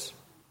fix this.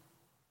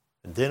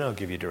 And then I'll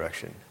give you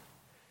direction.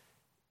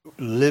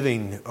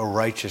 Living a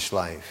righteous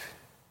life.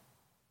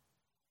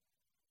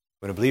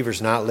 When a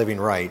believer's not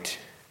living right,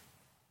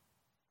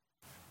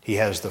 he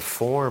has the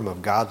form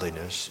of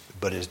godliness,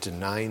 but is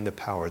denying the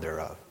power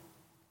thereof.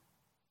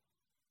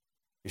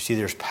 You see,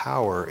 there's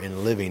power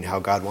in living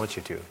how God wants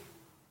you to.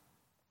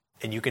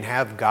 And you can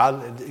have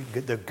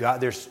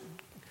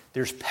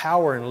there's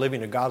power in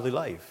living a godly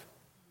life.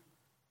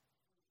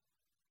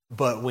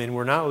 But when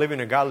we're not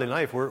living a godly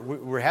life,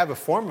 we have a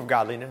form of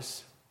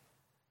godliness.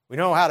 We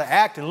know how to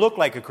act and look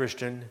like a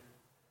Christian,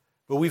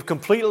 but we've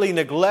completely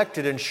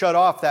neglected and shut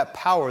off that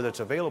power that's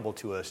available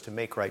to us to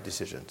make right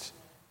decisions.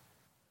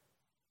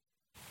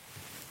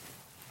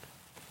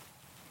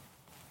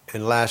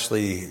 And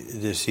lastly,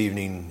 this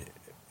evening,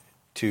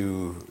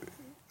 to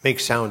make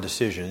sound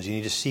decisions, you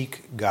need to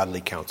seek godly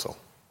counsel.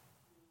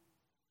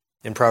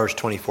 In Proverbs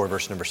 24,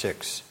 verse number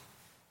 6,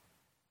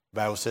 the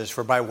Bible says,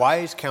 "For by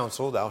wise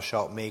counsel thou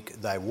shalt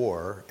make thy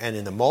war, and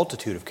in the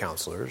multitude of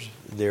counselors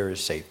there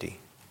is safety."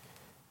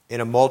 In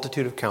a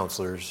multitude of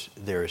counselors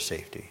there is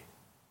safety.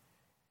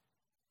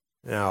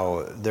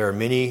 Now, there are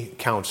many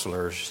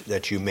counselors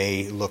that you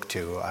may look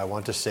to. I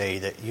want to say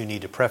that you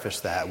need to preface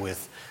that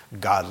with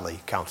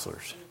godly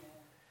counselors.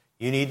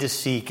 You need to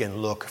seek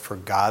and look for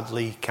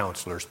godly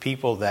counselors,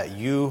 people that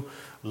you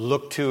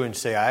look to and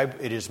say,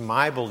 it is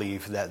my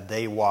belief that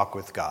they walk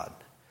with God,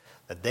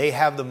 that they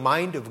have the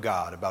mind of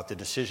God about the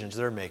decisions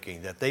they're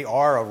making, that they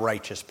are a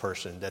righteous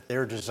person, that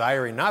they're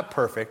desiring, not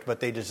perfect,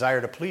 but they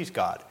desire to please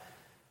God.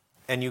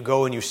 And you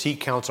go and you seek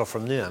counsel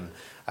from them.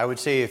 I would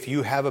say if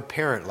you have a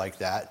parent like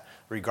that,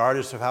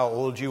 regardless of how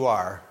old you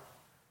are,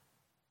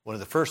 one of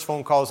the first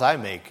phone calls I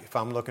make if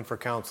I'm looking for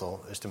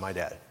counsel is to my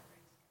dad.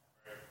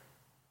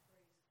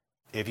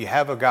 If you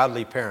have a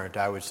godly parent,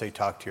 I would say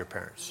talk to your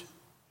parents.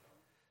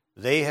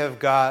 They have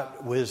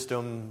got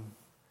wisdom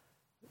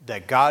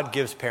that God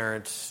gives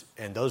parents,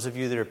 and those of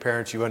you that are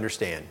parents, you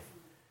understand.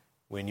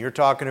 When you're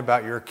talking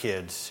about your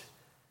kids,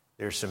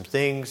 there's some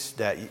things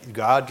that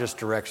God just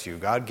directs you.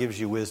 God gives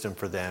you wisdom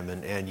for them,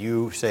 and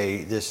you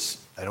say, this,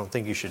 I don't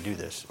think you should do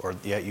this, or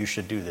yeah, you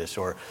should do this,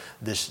 or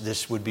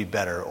this would be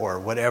better, or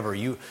whatever.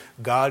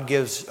 God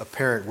gives a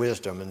parent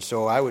wisdom, and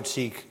so I would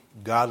seek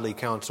godly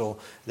counsel,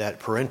 that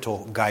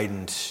parental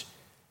guidance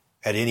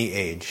at any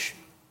age.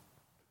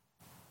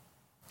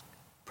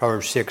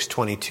 Proverbs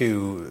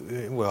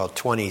 6:22,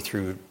 20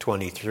 through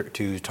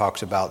 22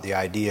 talks about the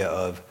idea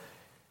of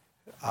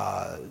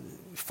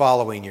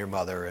following your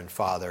mother and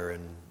father,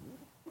 and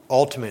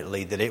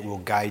ultimately that it will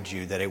guide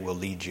you, that it will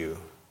lead you.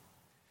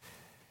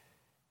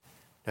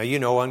 Now, you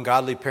know,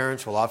 ungodly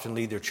parents will often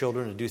lead their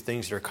children to do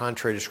things that are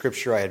contrary to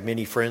Scripture. I had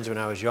many friends when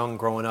I was young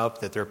growing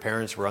up that their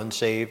parents were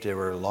unsaved, they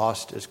were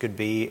lost as could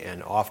be,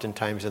 and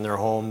oftentimes in their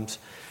homes,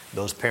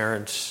 those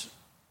parents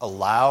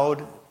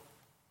allowed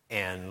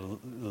and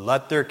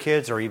let their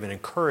kids or even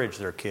encourage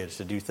their kids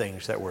to do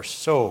things that were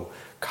so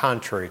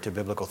contrary to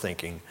biblical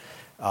thinking.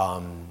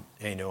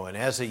 And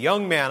as a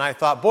young man, I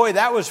thought, boy,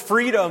 that was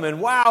freedom,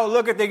 and wow,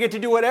 look at, they get to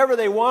do whatever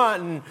they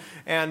want,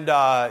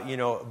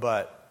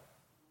 but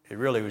it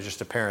really was just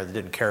a parent that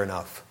didn't care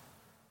enough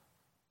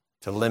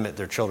to limit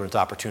their children's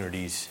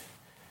opportunities.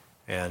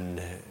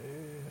 And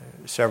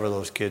several of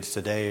those kids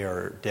today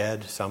are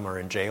dead. Some are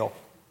in jail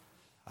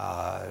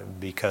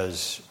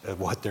because of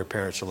what their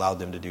parents allowed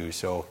them to do.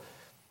 So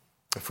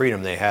the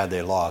freedom they had,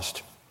 they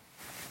lost.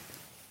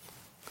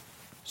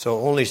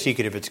 So only seek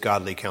it if it's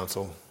godly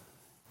counsel.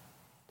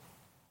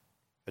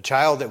 A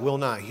child that will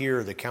not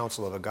hear the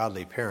counsel of a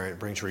godly parent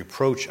brings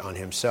reproach on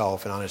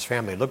himself and on his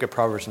family. Look at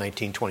Proverbs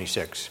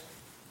 19:26.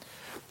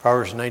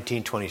 Proverbs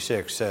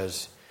 19:26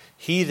 says,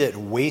 "He that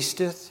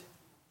wasteth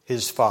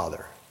his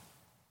father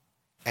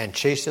and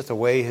chaseth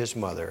away his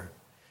mother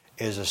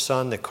is a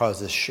son that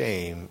causeth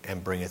shame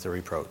and bringeth a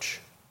reproach."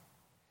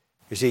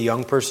 You see, a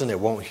young person that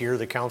won't hear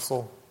the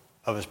counsel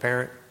of his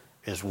parent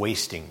is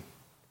wasting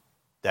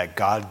that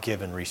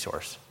God-given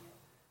resource,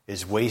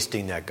 is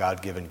wasting that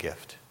God-given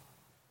gift.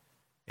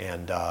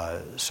 And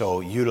so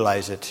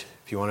utilize it.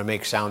 If you want to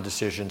make sound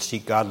decisions,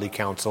 seek godly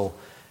counsel,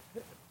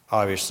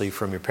 obviously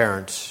from your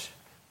parents.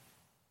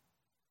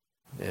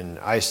 And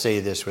I say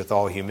this with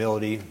all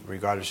humility,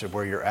 regardless of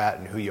where you're at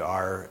and who you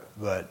are,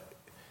 but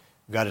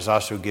God has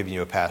also given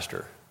you a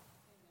pastor.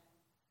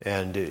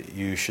 And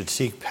you should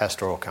seek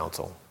pastoral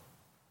counsel.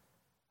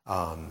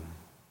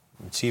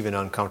 It's even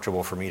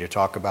uncomfortable for me to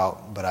talk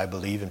about, but I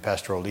believe in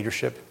pastoral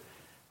leadership.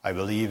 I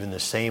believe in the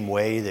same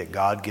way that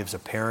God gives a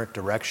parent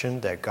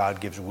direction, that God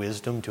gives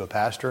wisdom to a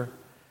pastor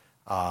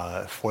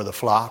for the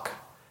flock,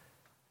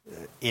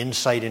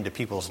 insight into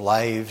people's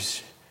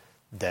lives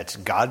that's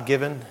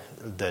God-given,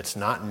 that's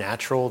not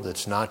natural,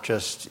 that's not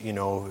just,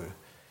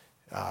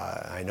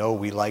 I know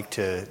we like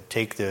to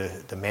take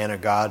the man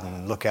of God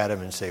and look at him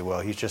and say,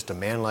 well, he's just a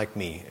man like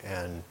me.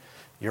 And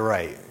you're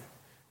right.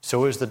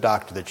 So is the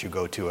doctor that you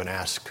go to and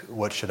ask,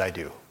 what should I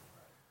do?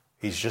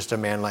 He's just a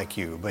man like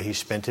you, but he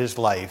spent his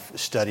life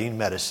studying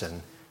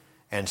medicine.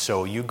 And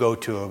so you go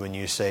to him and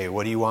you say,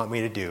 what do you want me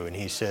to do? And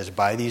he says,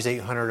 buy these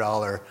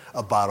 $800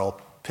 a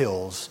bottle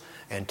pills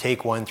and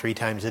take one 3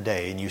 times a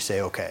day. And you say,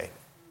 okay.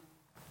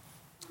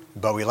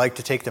 But we like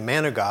to take the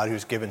man of God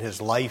who's given his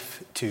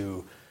life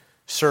to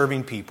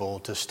serving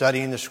people, to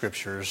studying the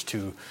Scriptures,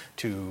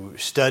 to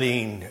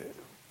studying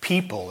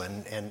people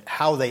and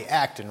how they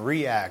act and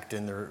react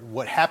and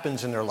what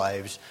happens in their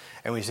lives.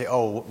 And we say,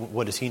 oh,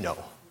 what does he know?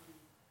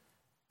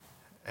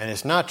 And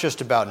it's not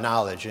just about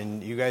knowledge,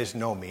 and you guys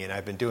know me, and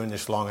I've been doing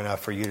this long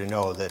enough for you to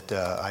know that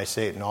I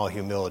say it in all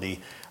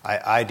humility.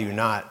 I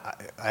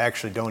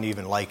actually don't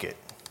even like it.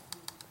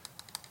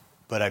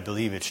 But I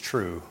believe it's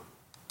true,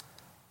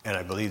 and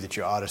I believe that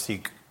you ought to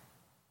seek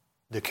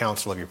the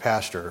counsel of your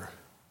pastor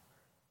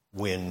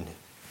when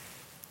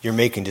you're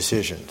making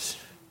decisions.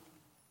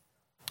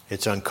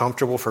 It's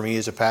uncomfortable for me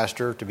as a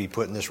pastor to be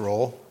put in this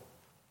role,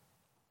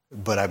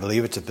 but I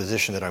believe it's a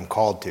position that I'm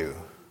called to.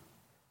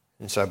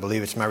 And so I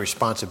believe it's my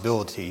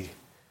responsibility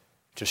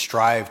to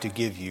strive to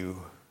give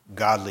you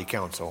godly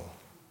counsel.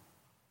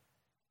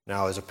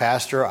 Now, as a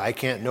pastor, I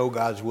can't know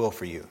God's will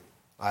for you.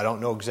 I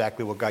don't know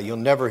exactly what God... You'll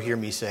never hear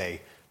me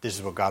say, this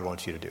is what God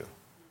wants you to do.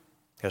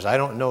 Because I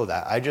don't know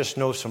that. I just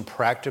know some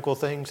practical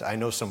things. I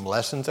know some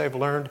lessons I've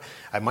learned.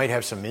 I might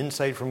have some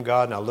insight from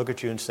God, and I'll look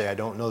at you and say, I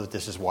don't know that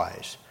this is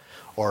wise.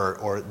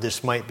 Or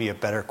this might be a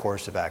better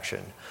course of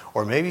action.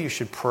 Or maybe you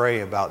should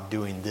pray about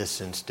doing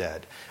this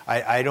instead.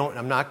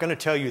 I'm not going to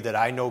tell you that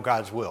I know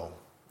God's will,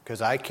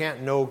 because I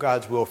can't know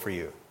God's will for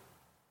you.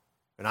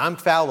 And I'm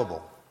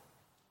fallible.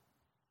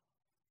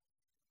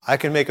 I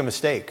can make a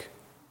mistake,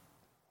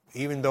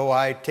 even though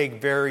I take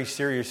very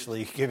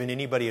seriously giving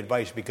anybody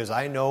advice, because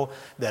I know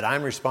that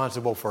I'm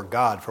responsible for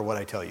God for what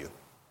I tell you.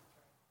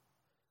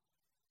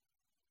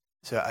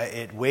 So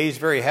it weighs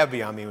very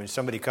heavy on me when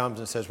somebody comes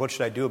and says, what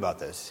should I do about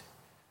this?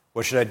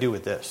 What should I do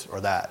with this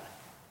or that?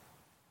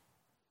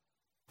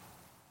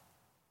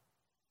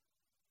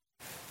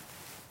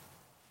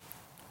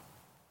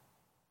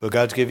 But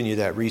God's given you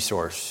that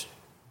resource.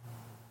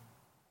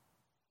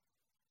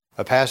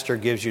 A pastor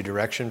gives you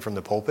direction from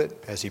the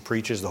pulpit as he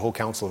preaches the whole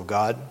counsel of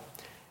God.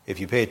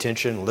 If you pay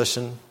attention,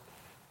 listen,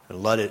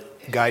 and let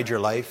it guide your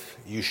life,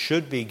 you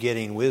should be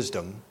getting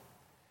wisdom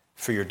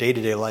for your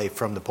day-to-day life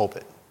from the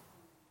pulpit.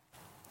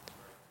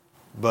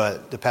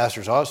 But the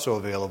pastor's also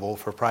available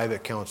for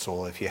private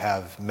counsel if you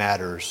have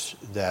matters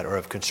that are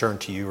of concern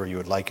to you or you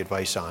would like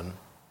advice on.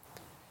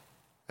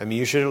 I mean,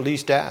 you should at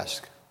least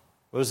ask.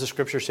 What does the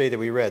scripture say that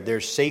we read?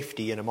 There's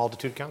safety in a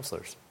multitude of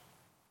counselors.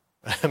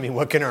 I mean,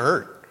 what can it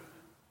hurt?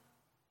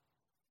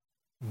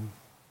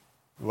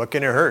 What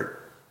can it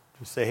hurt?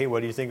 Just say, hey,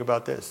 what do you think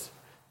about this?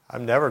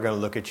 I'm never going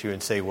to look at you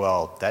and say,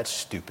 well, that's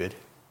stupid.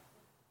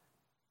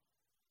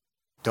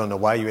 Don't know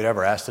why you would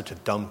ever ask such a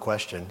dumb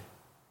question.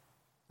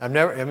 I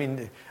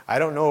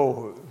don't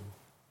know.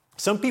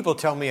 Some people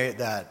tell me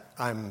that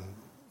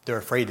they're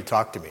afraid to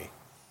talk to me.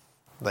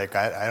 Like,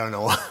 I don't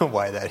know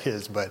why that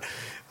is, but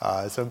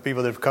some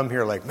people that have come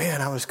here like,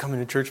 man, I was coming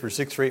to church for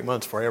 6 or 8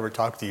 months before I ever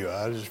talked to you.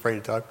 I was just afraid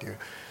to talk to you.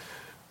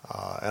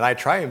 And I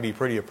try and be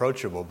pretty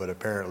approachable, but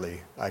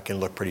apparently I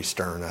can look pretty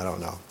stern. I don't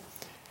know.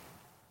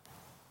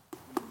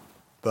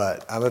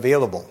 But I'm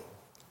available.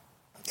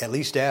 At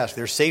least ask.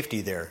 There's safety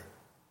there.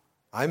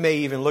 I may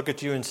even look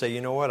at you and say,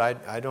 you know what,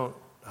 I don't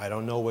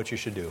know what you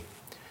should do,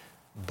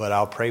 but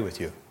I'll pray with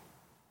you.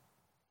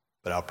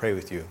 I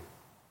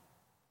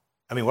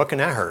mean, what can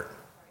that hurt?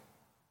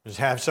 Just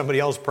have somebody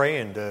else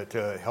praying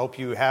to help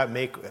you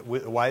make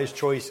a wise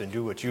choice and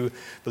do what you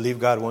believe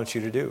God wants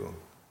you to do.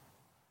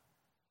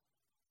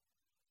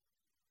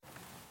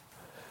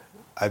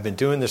 I've been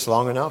doing this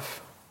long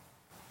enough.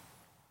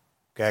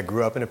 Okay, I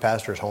grew up in a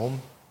pastor's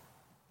home.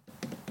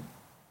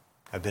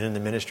 I've been in the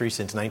ministry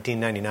since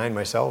 1999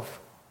 myself.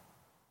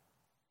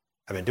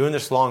 I've been doing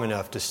this long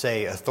enough to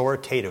say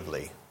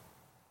authoritatively,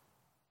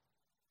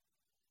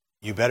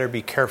 you better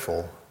be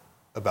careful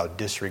about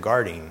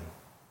disregarding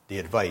the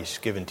advice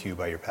given to you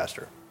by your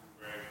pastor.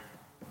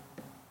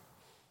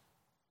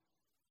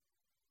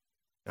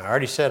 Now, I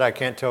already said I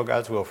can't tell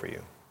God's will for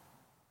you.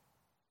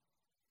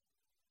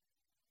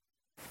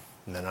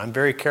 And then I'm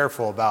very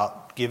careful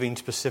about giving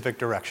specific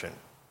direction.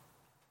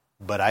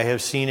 But I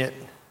have seen it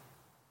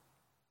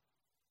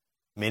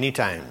many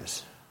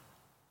times.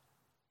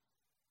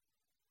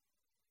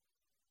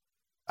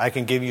 I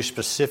can give you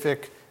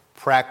specific,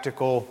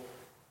 practical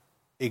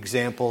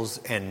examples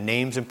and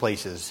names and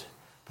places,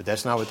 but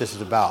that's not what this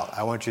is about.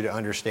 I want you to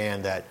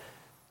understand that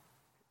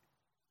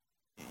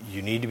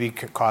you need to be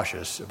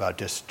cautious about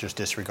just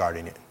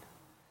disregarding it.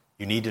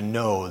 You need to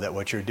know that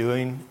what you're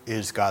doing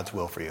is God's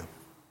will for you,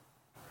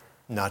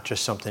 not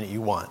just something that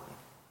you want.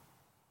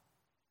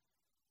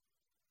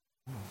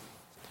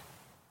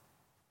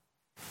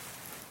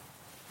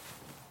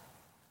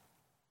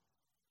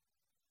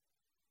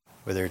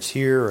 Whether it's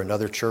here or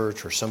another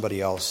church or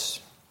somebody else,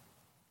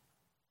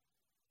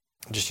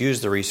 just use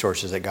the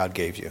resources that God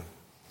gave you.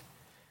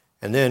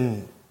 And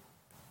then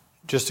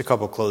just a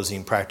couple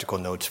closing practical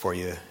notes for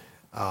you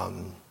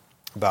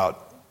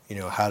about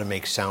how to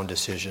make sound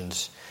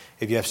decisions.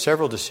 If you have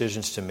several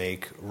decisions to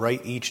make,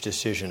 write each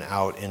decision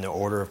out in the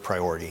order of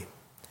priority.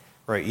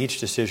 Write each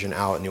decision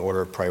out in the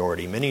order of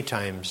priority. Many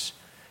times,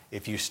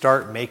 if you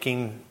start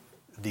making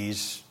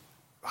these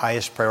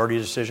highest priority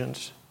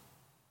decisions,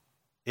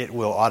 it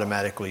will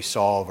automatically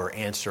solve or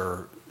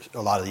answer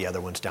a lot of the other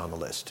ones down the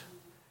list.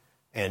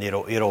 And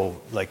it'll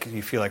like,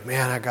 you feel like,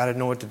 man, I got to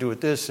know what to do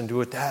with this and do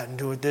with that and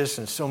do with this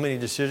and so many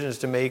decisions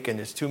to make and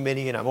it's too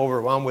many and I'm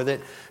overwhelmed with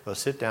it. Well,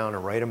 sit down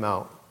and write them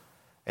out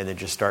and then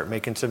just start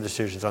making some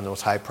decisions on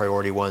those high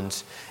priority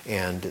ones,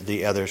 and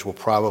the others will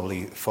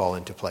probably fall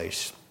into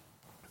place.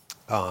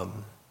 Don't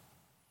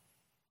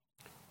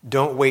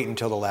wait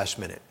until the last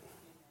minute.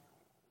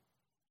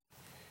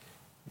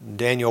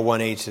 Daniel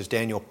 1:8 says,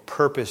 Daniel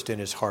purposed in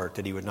his heart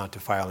that he would not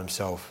defile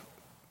himself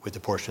with the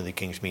portion of the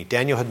king's meat.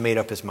 Daniel had made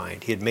up his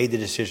mind. He had made the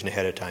decision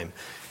ahead of time.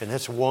 And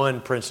that's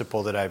one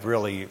principle that I've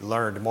really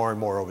learned more and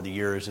more over the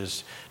years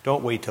is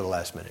don't wait till the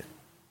last minute.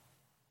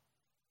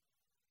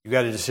 You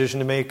got a decision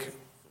to make,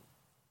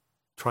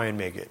 try and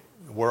make it.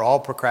 We're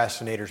all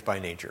procrastinators by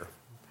nature,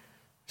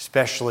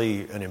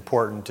 especially an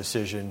important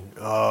decision.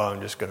 Oh,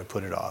 I'm just going to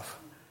put it off.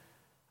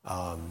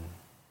 I'm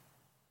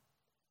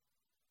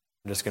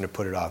just going to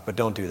put it off, but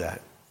don't do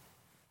that.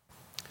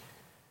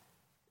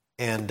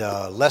 And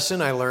a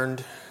lesson I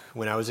learned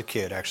when I was a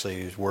kid,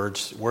 actually, is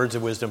words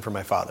of wisdom from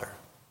my father.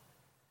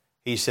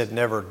 He said,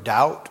 never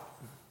doubt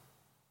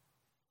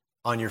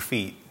on your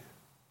feet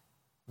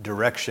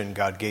direction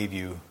God gave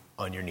you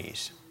on your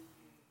knees.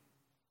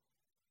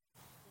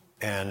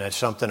 And that's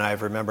something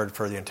I've remembered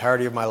for the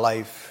entirety of my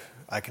life.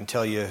 I can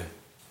tell you,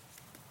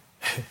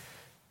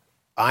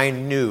 I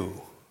knew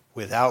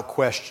without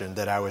question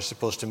that I was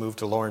supposed to move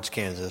to Lawrence,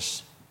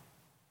 Kansas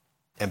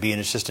and be an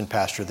assistant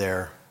pastor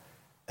there.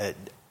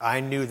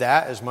 I knew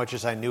that as much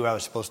as I knew I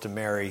was supposed to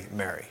marry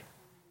Mary.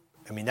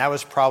 I mean, that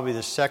was probably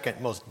the second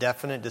most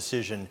definite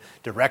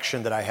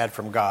direction that I had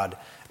from God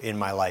in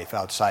my life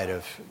outside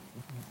of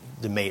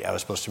the mate I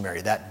was supposed to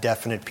marry. That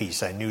definite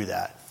piece, I knew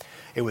that.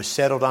 It was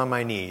settled on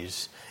my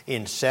knees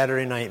in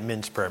Saturday night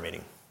men's prayer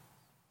meeting.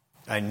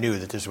 I knew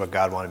that this is what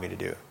God wanted me to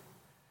do.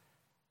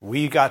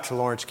 We got to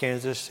Lawrence,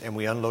 Kansas, and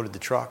we unloaded the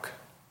truck.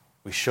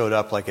 We showed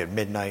up like at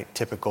midnight,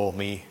 typical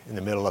me, in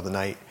the middle of the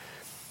night.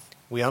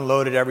 We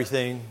unloaded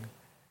everything.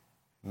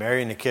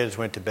 Mary and the kids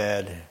went to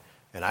bed,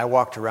 and I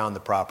walked around the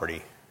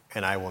property,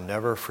 and I will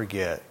never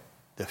forget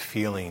the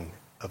feeling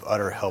of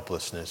utter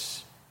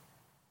helplessness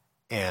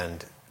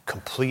and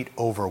complete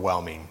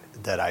overwhelming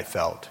that I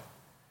felt.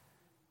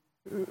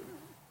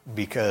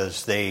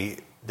 Because they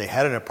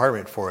had an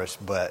apartment for us,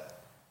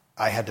 but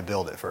I had to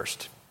build it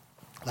first.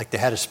 Like they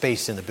had a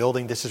space in the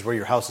building. This is where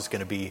your house is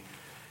going to be.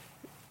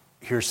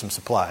 Here's some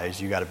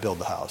supplies. You got to build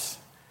the house.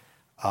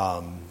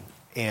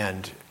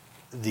 And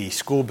the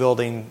school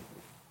building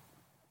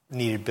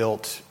needed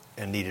built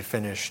and needed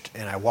finished.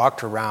 And I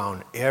walked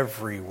around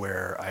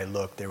everywhere I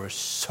looked. There was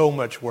so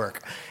much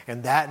work.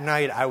 And that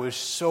night I was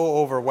so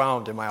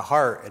overwhelmed in my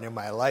heart and in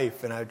my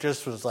life. And I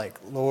just was like,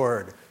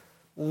 Lord,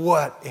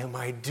 what am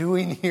I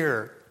doing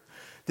here?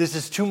 This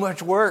is too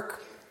much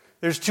work.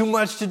 There's too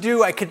much to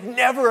do. I could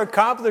never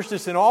accomplish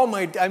this in all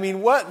my...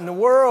 what in the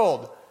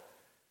world?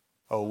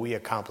 Oh, we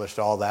accomplished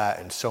all that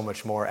and so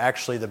much more.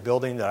 Actually, the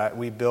building that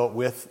we built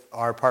with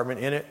our apartment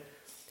in it,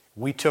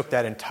 we took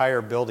that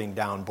entire building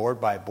down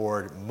board by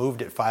board,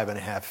 moved it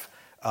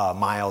 5.5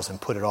 miles, and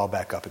put it all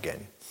back up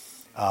again.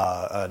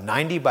 A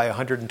 90 by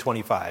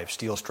 125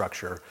 steel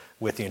structure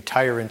with the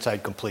entire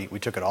inside complete. We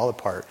took it all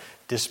apart,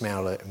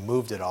 dismantled it, and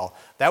moved it all.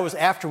 That was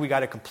after we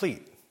got it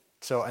complete.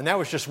 And that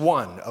was just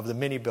one of the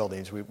many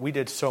buildings. We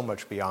did so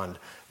much beyond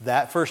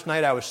that. First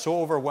night I was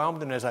so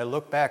overwhelmed, and as I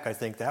look back, I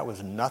think that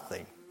was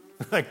nothing.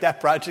 Like that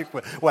project,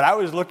 what I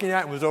was looking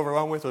at and was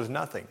overwhelmed with was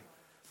nothing.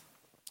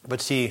 But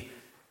see,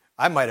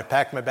 I might have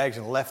packed my bags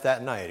and left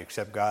that night,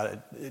 except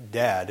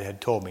Dad had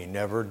told me,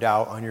 never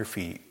doubt on your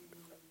feet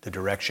the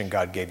direction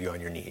God gave you on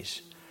your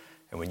knees.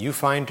 And when you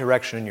find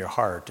direction in your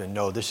heart and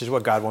know this is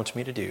what God wants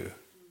me to do,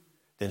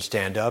 then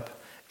stand up,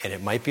 and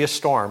it might be a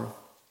storm.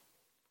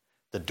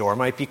 The door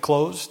might be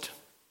closed.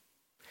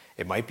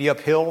 It might be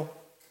uphill,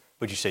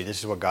 but you say, this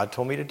is what God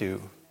told me to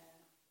do,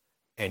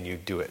 and you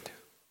do it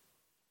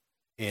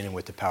in and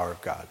with the power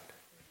of God.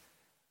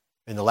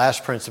 And the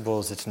last principle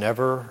is it's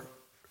never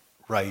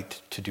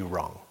right to do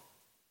wrong.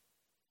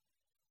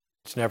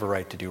 It's never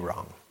right to do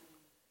wrong.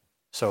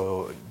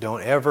 So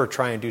don't ever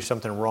try and do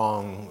something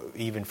wrong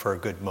even for a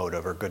good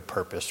motive or good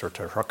purpose or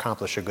to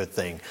accomplish a good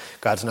thing.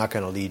 God's not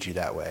going to lead you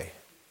that way.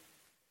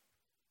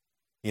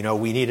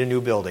 We need a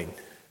new building,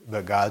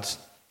 but God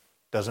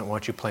doesn't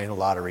want you playing the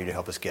lottery to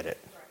help us get it.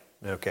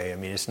 Okay?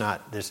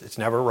 It's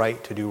never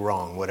right to do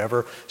wrong,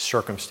 whatever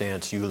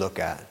circumstance you look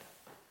at.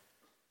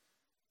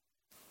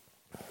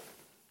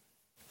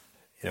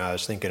 I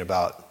was thinking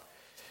about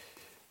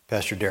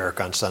Pastor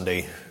Derek on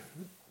Sunday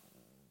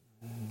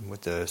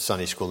with the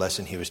Sunday school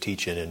lesson he was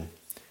teaching, and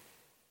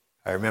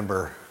I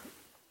remember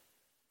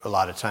a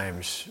lot of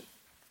times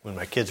when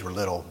my kids were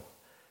little,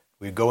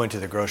 we'd go into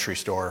the grocery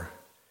store,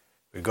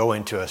 we'd go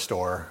into a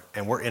store,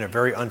 and we're in a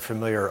very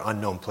unfamiliar,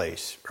 unknown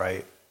place,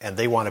 right? And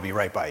they want to be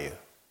right by you.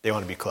 They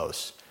want to be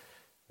close.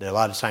 And a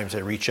lot of times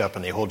they reach up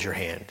and they hold your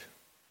hand,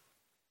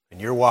 and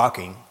you're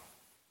walking.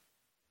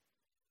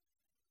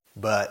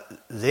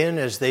 But then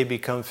as they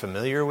become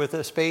familiar with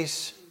a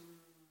space,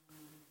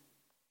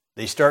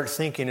 they start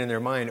thinking in their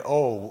mind,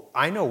 oh,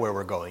 I know where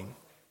we're going.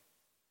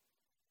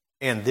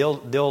 And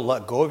they'll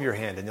let go of your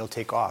hand and they'll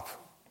take off.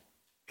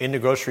 In the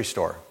grocery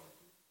store,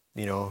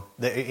 in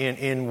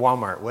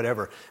Walmart,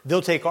 whatever.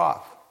 They'll take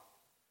off.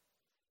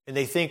 And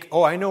they think,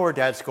 oh, I know where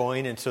Dad's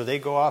going, and so they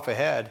go off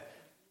ahead.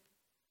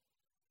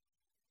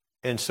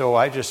 And so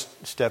I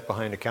just step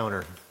behind the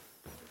counter.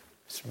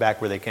 It's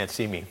back where they can't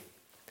see me.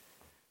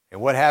 And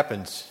what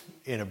happens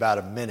in about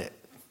a minute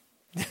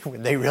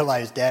when they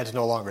realize Dad's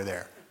no longer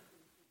there?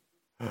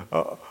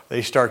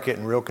 They start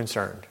getting real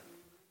concerned.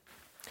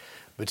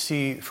 But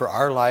see, for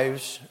our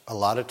lives, a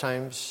lot of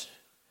times,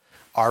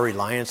 our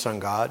reliance on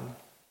God,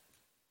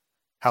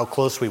 how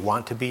close we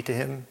want to be to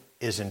Him,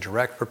 is in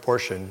direct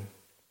proportion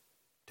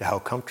to how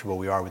comfortable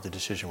we are with the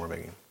decision we're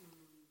making.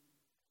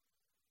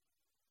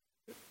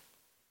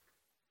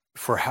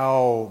 For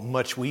how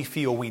much we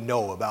feel we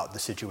know about the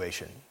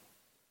situation.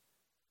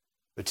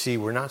 But see,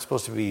 we're not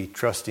supposed to be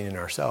trusting in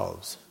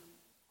ourselves.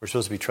 We're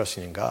supposed to be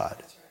trusting in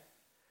God.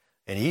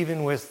 And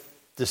even with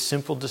the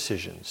simple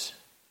decisions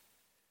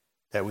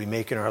that we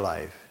make in our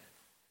life,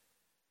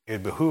 it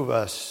would behoove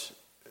us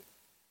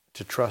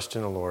to trust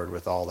in the Lord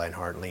with all thine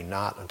heart and lean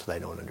not unto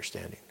thine own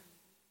understanding.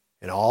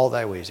 In all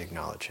thy ways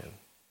acknowledge Him,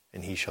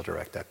 and He shall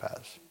direct thy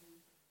paths.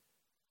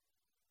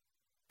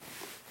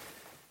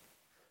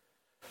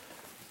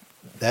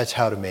 That's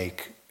how to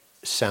make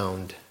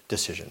sound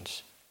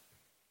decisions.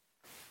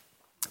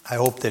 I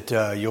hope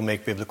that you'll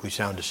make biblically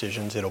sound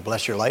decisions. It'll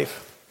bless your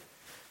life.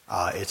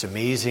 It's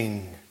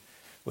amazing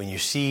when you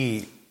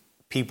see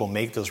people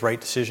make those right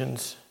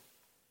decisions,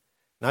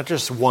 not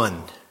just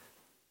one,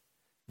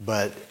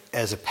 but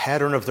as a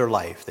pattern of their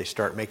life, they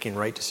start making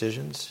right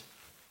decisions.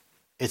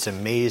 It's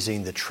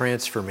amazing the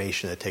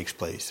transformation that takes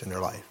place in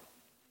their life.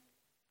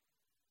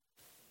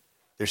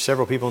 There's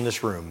several people in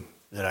this room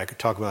that I could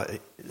talk about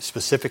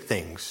specific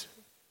things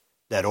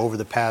that over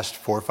the past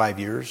 4 or 5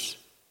 years,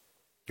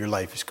 your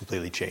life is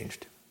completely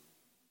changed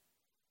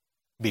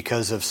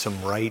because of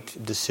some right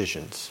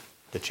decisions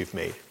that you've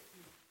made.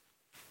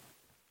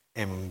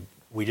 And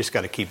we just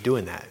got to keep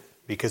doing that,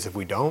 because if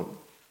we don't,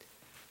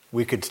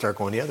 we could start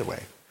going the other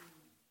way,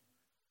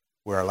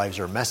 where our lives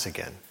are a mess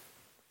again.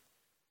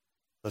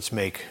 Let's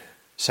make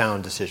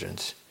sound decisions.